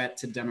a threat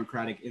to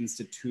democratic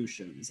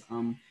institutions?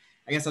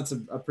 I guess that's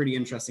a pretty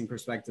interesting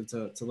perspective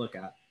to look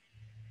at.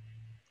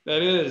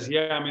 That is,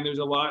 yeah. I mean, there's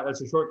a lot.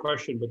 That's a short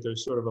question, but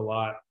there's sort of a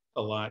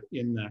lot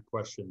in that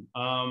question.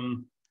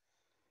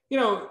 You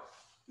know,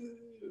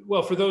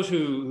 well, for those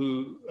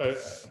who I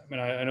mean,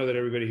 I know that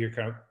everybody here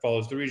kind of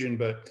follows the region,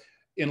 but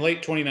in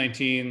late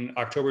 2019,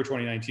 October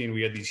 2019,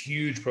 we had these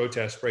huge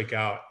protests break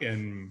out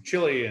in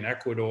Chile and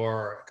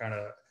Ecuador, kind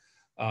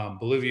of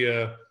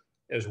Bolivia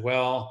as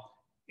well,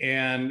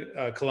 and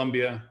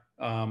Colombia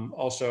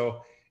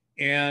also.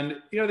 And,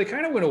 you know, they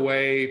kind of went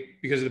away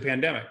because of the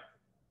pandemic.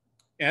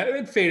 And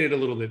it faded a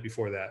little bit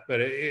before that,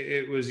 but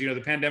it was, you know,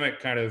 the pandemic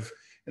kind of,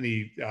 and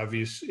the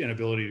obvious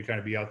inability to kind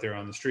of be out there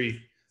on the street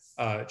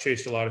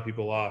chased a lot of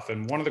people off.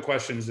 And one of the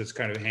questions that's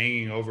kind of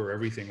hanging over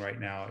everything right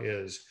now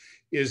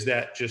is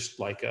that just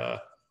like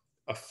a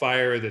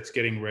fire that's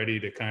getting ready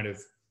to kind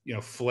of, you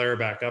know, flare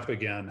back up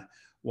again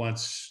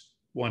once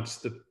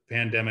the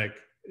pandemic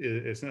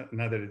it's not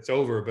that it's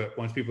over, but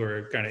once people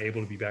are kind of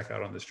able to be back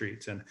out on the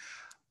streets. And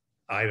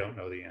I don't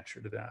know the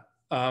answer to that.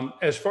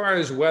 As far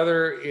as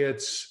whether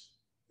it's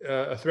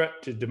a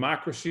threat to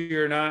democracy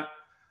or not,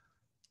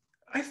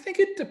 I think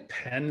it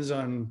depends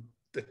on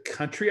the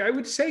country. I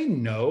would say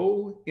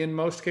no in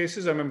most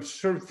cases. I'm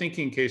sort of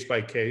thinking case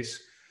by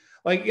case.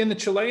 Like in the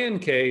Chilean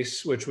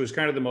case, which was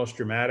kind of the most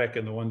dramatic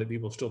and the one that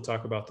people still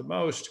talk about the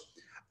most,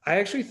 I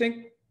actually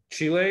think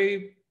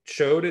Chile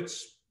showed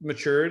its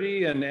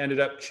maturity and ended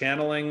up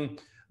channeling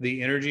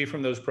the energy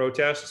from those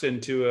protests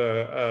into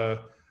a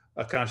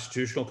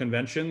constitutional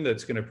convention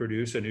that's going to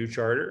produce a new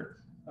charter.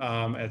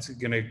 It's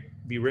going to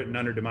be written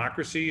under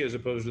democracy as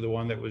opposed to the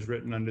one that was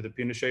written under the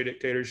Pinochet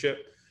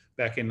dictatorship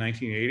back in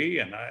 1980.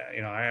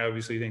 And I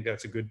obviously think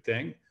that's a good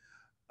thing.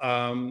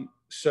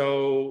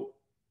 So,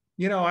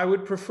 you know, I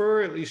would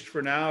prefer, at least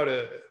for now,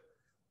 to,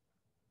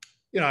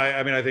 you know,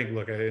 I mean, I think,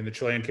 look, in the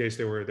Chilean case,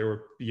 were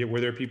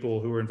there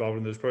people who were involved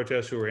in those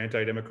protests who were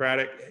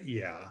anti-democratic?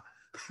 Yeah.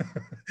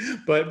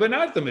 but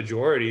not the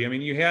majority. I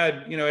mean, you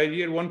had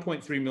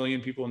 1.3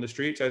 million people in the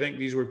streets. I think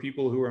these were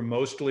people who were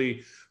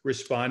mostly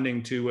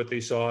responding to what they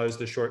saw as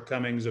the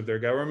shortcomings of their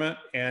government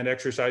and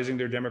exercising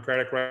their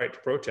democratic right to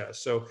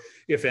protest. So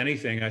if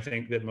anything, I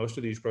think that most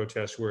of these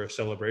protests were a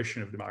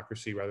celebration of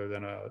democracy rather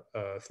than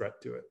a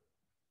threat to it.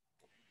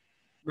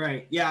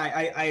 Right. Yeah,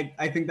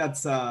 I think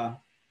that's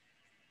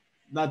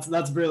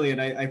brilliant.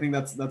 I think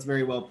that's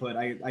very well put.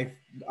 I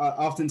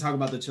often talk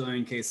about the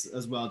Chilean case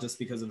as well, just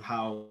because of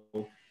how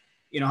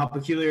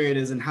peculiar it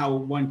is and how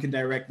one could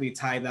directly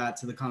tie that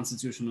to the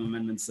constitutional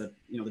amendments that,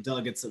 you know, the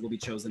delegates that will be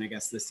chosen, I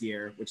guess, this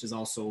year, which is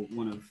also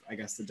one of, I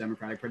guess, the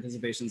democratic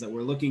participations that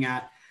we're looking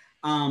at.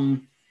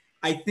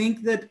 I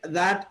think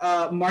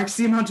that marks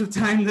the amount of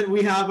time that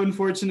we have,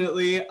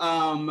 unfortunately.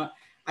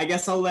 I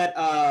guess I'll let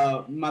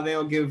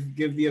Madeo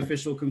give the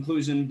official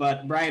conclusion.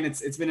 But Brian,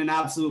 it's been an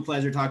absolute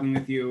pleasure talking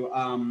with you.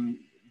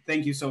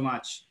 Thank you so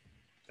much.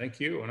 Thank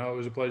you, and it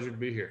was a pleasure to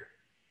be here.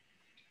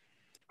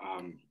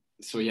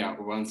 So yeah,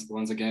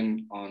 once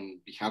again, on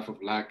behalf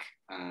of LAC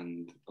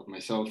and of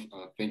myself,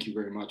 thank you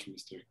very much,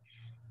 Mr.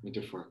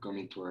 Winter, for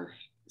coming to our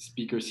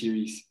speaker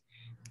series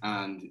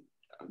and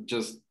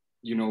just,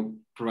 you know,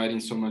 providing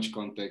so much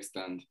context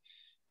and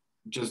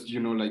just, you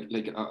know,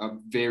 like a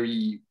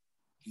very,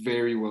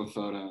 very well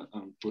thought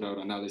put out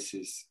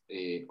analysis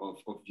of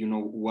you know,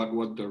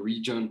 what the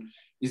region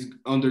is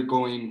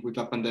undergoing with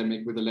the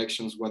pandemic, with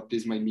elections, what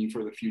this might mean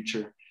for the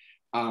future.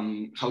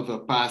 How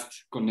the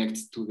past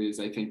connects to this.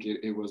 I think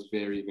it was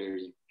very,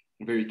 very,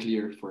 very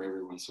clear for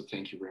everyone. So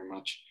thank you very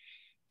much.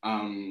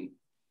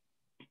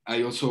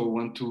 I also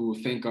want to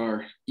thank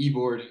our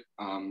e-board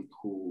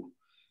who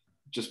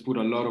just put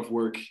a lot of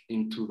work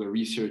into the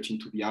research,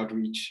 into the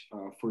outreach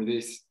for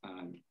this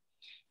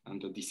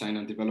and the design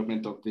and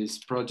development of this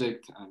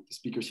project and the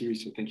speaker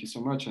series. So thank you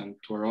so much. And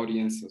to our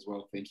audience as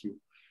well, thank you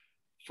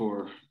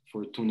for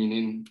tuning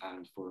in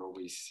and for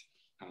always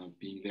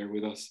being there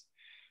with us.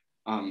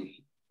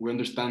 We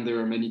understand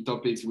there are many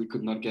topics we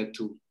could not get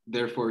to.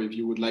 Therefore, if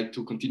you would like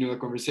to continue the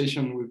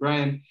conversation with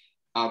Brian,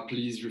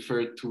 please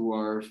refer to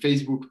our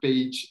Facebook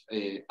page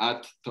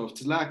at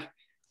Tufts LAC,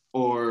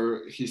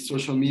 or his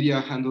social media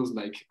handles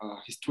like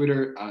his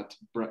Twitter at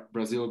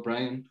Brazil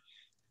Brian.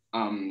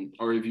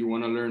 Or if you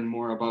want to learn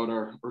more about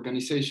our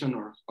organization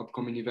or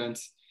upcoming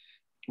events,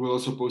 we'll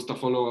also post a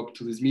follow-up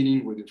to this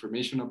meeting with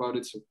information about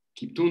it, so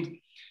keep tuned.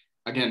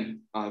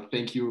 Again,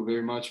 thank you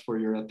very much for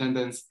your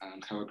attendance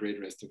and have a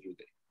great rest of your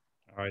day.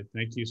 All right,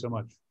 thank you so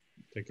much.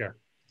 Take care.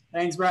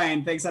 Thanks,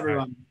 Brian. Thanks,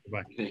 everyone.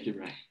 Right. Bye. Thank you,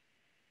 Brian.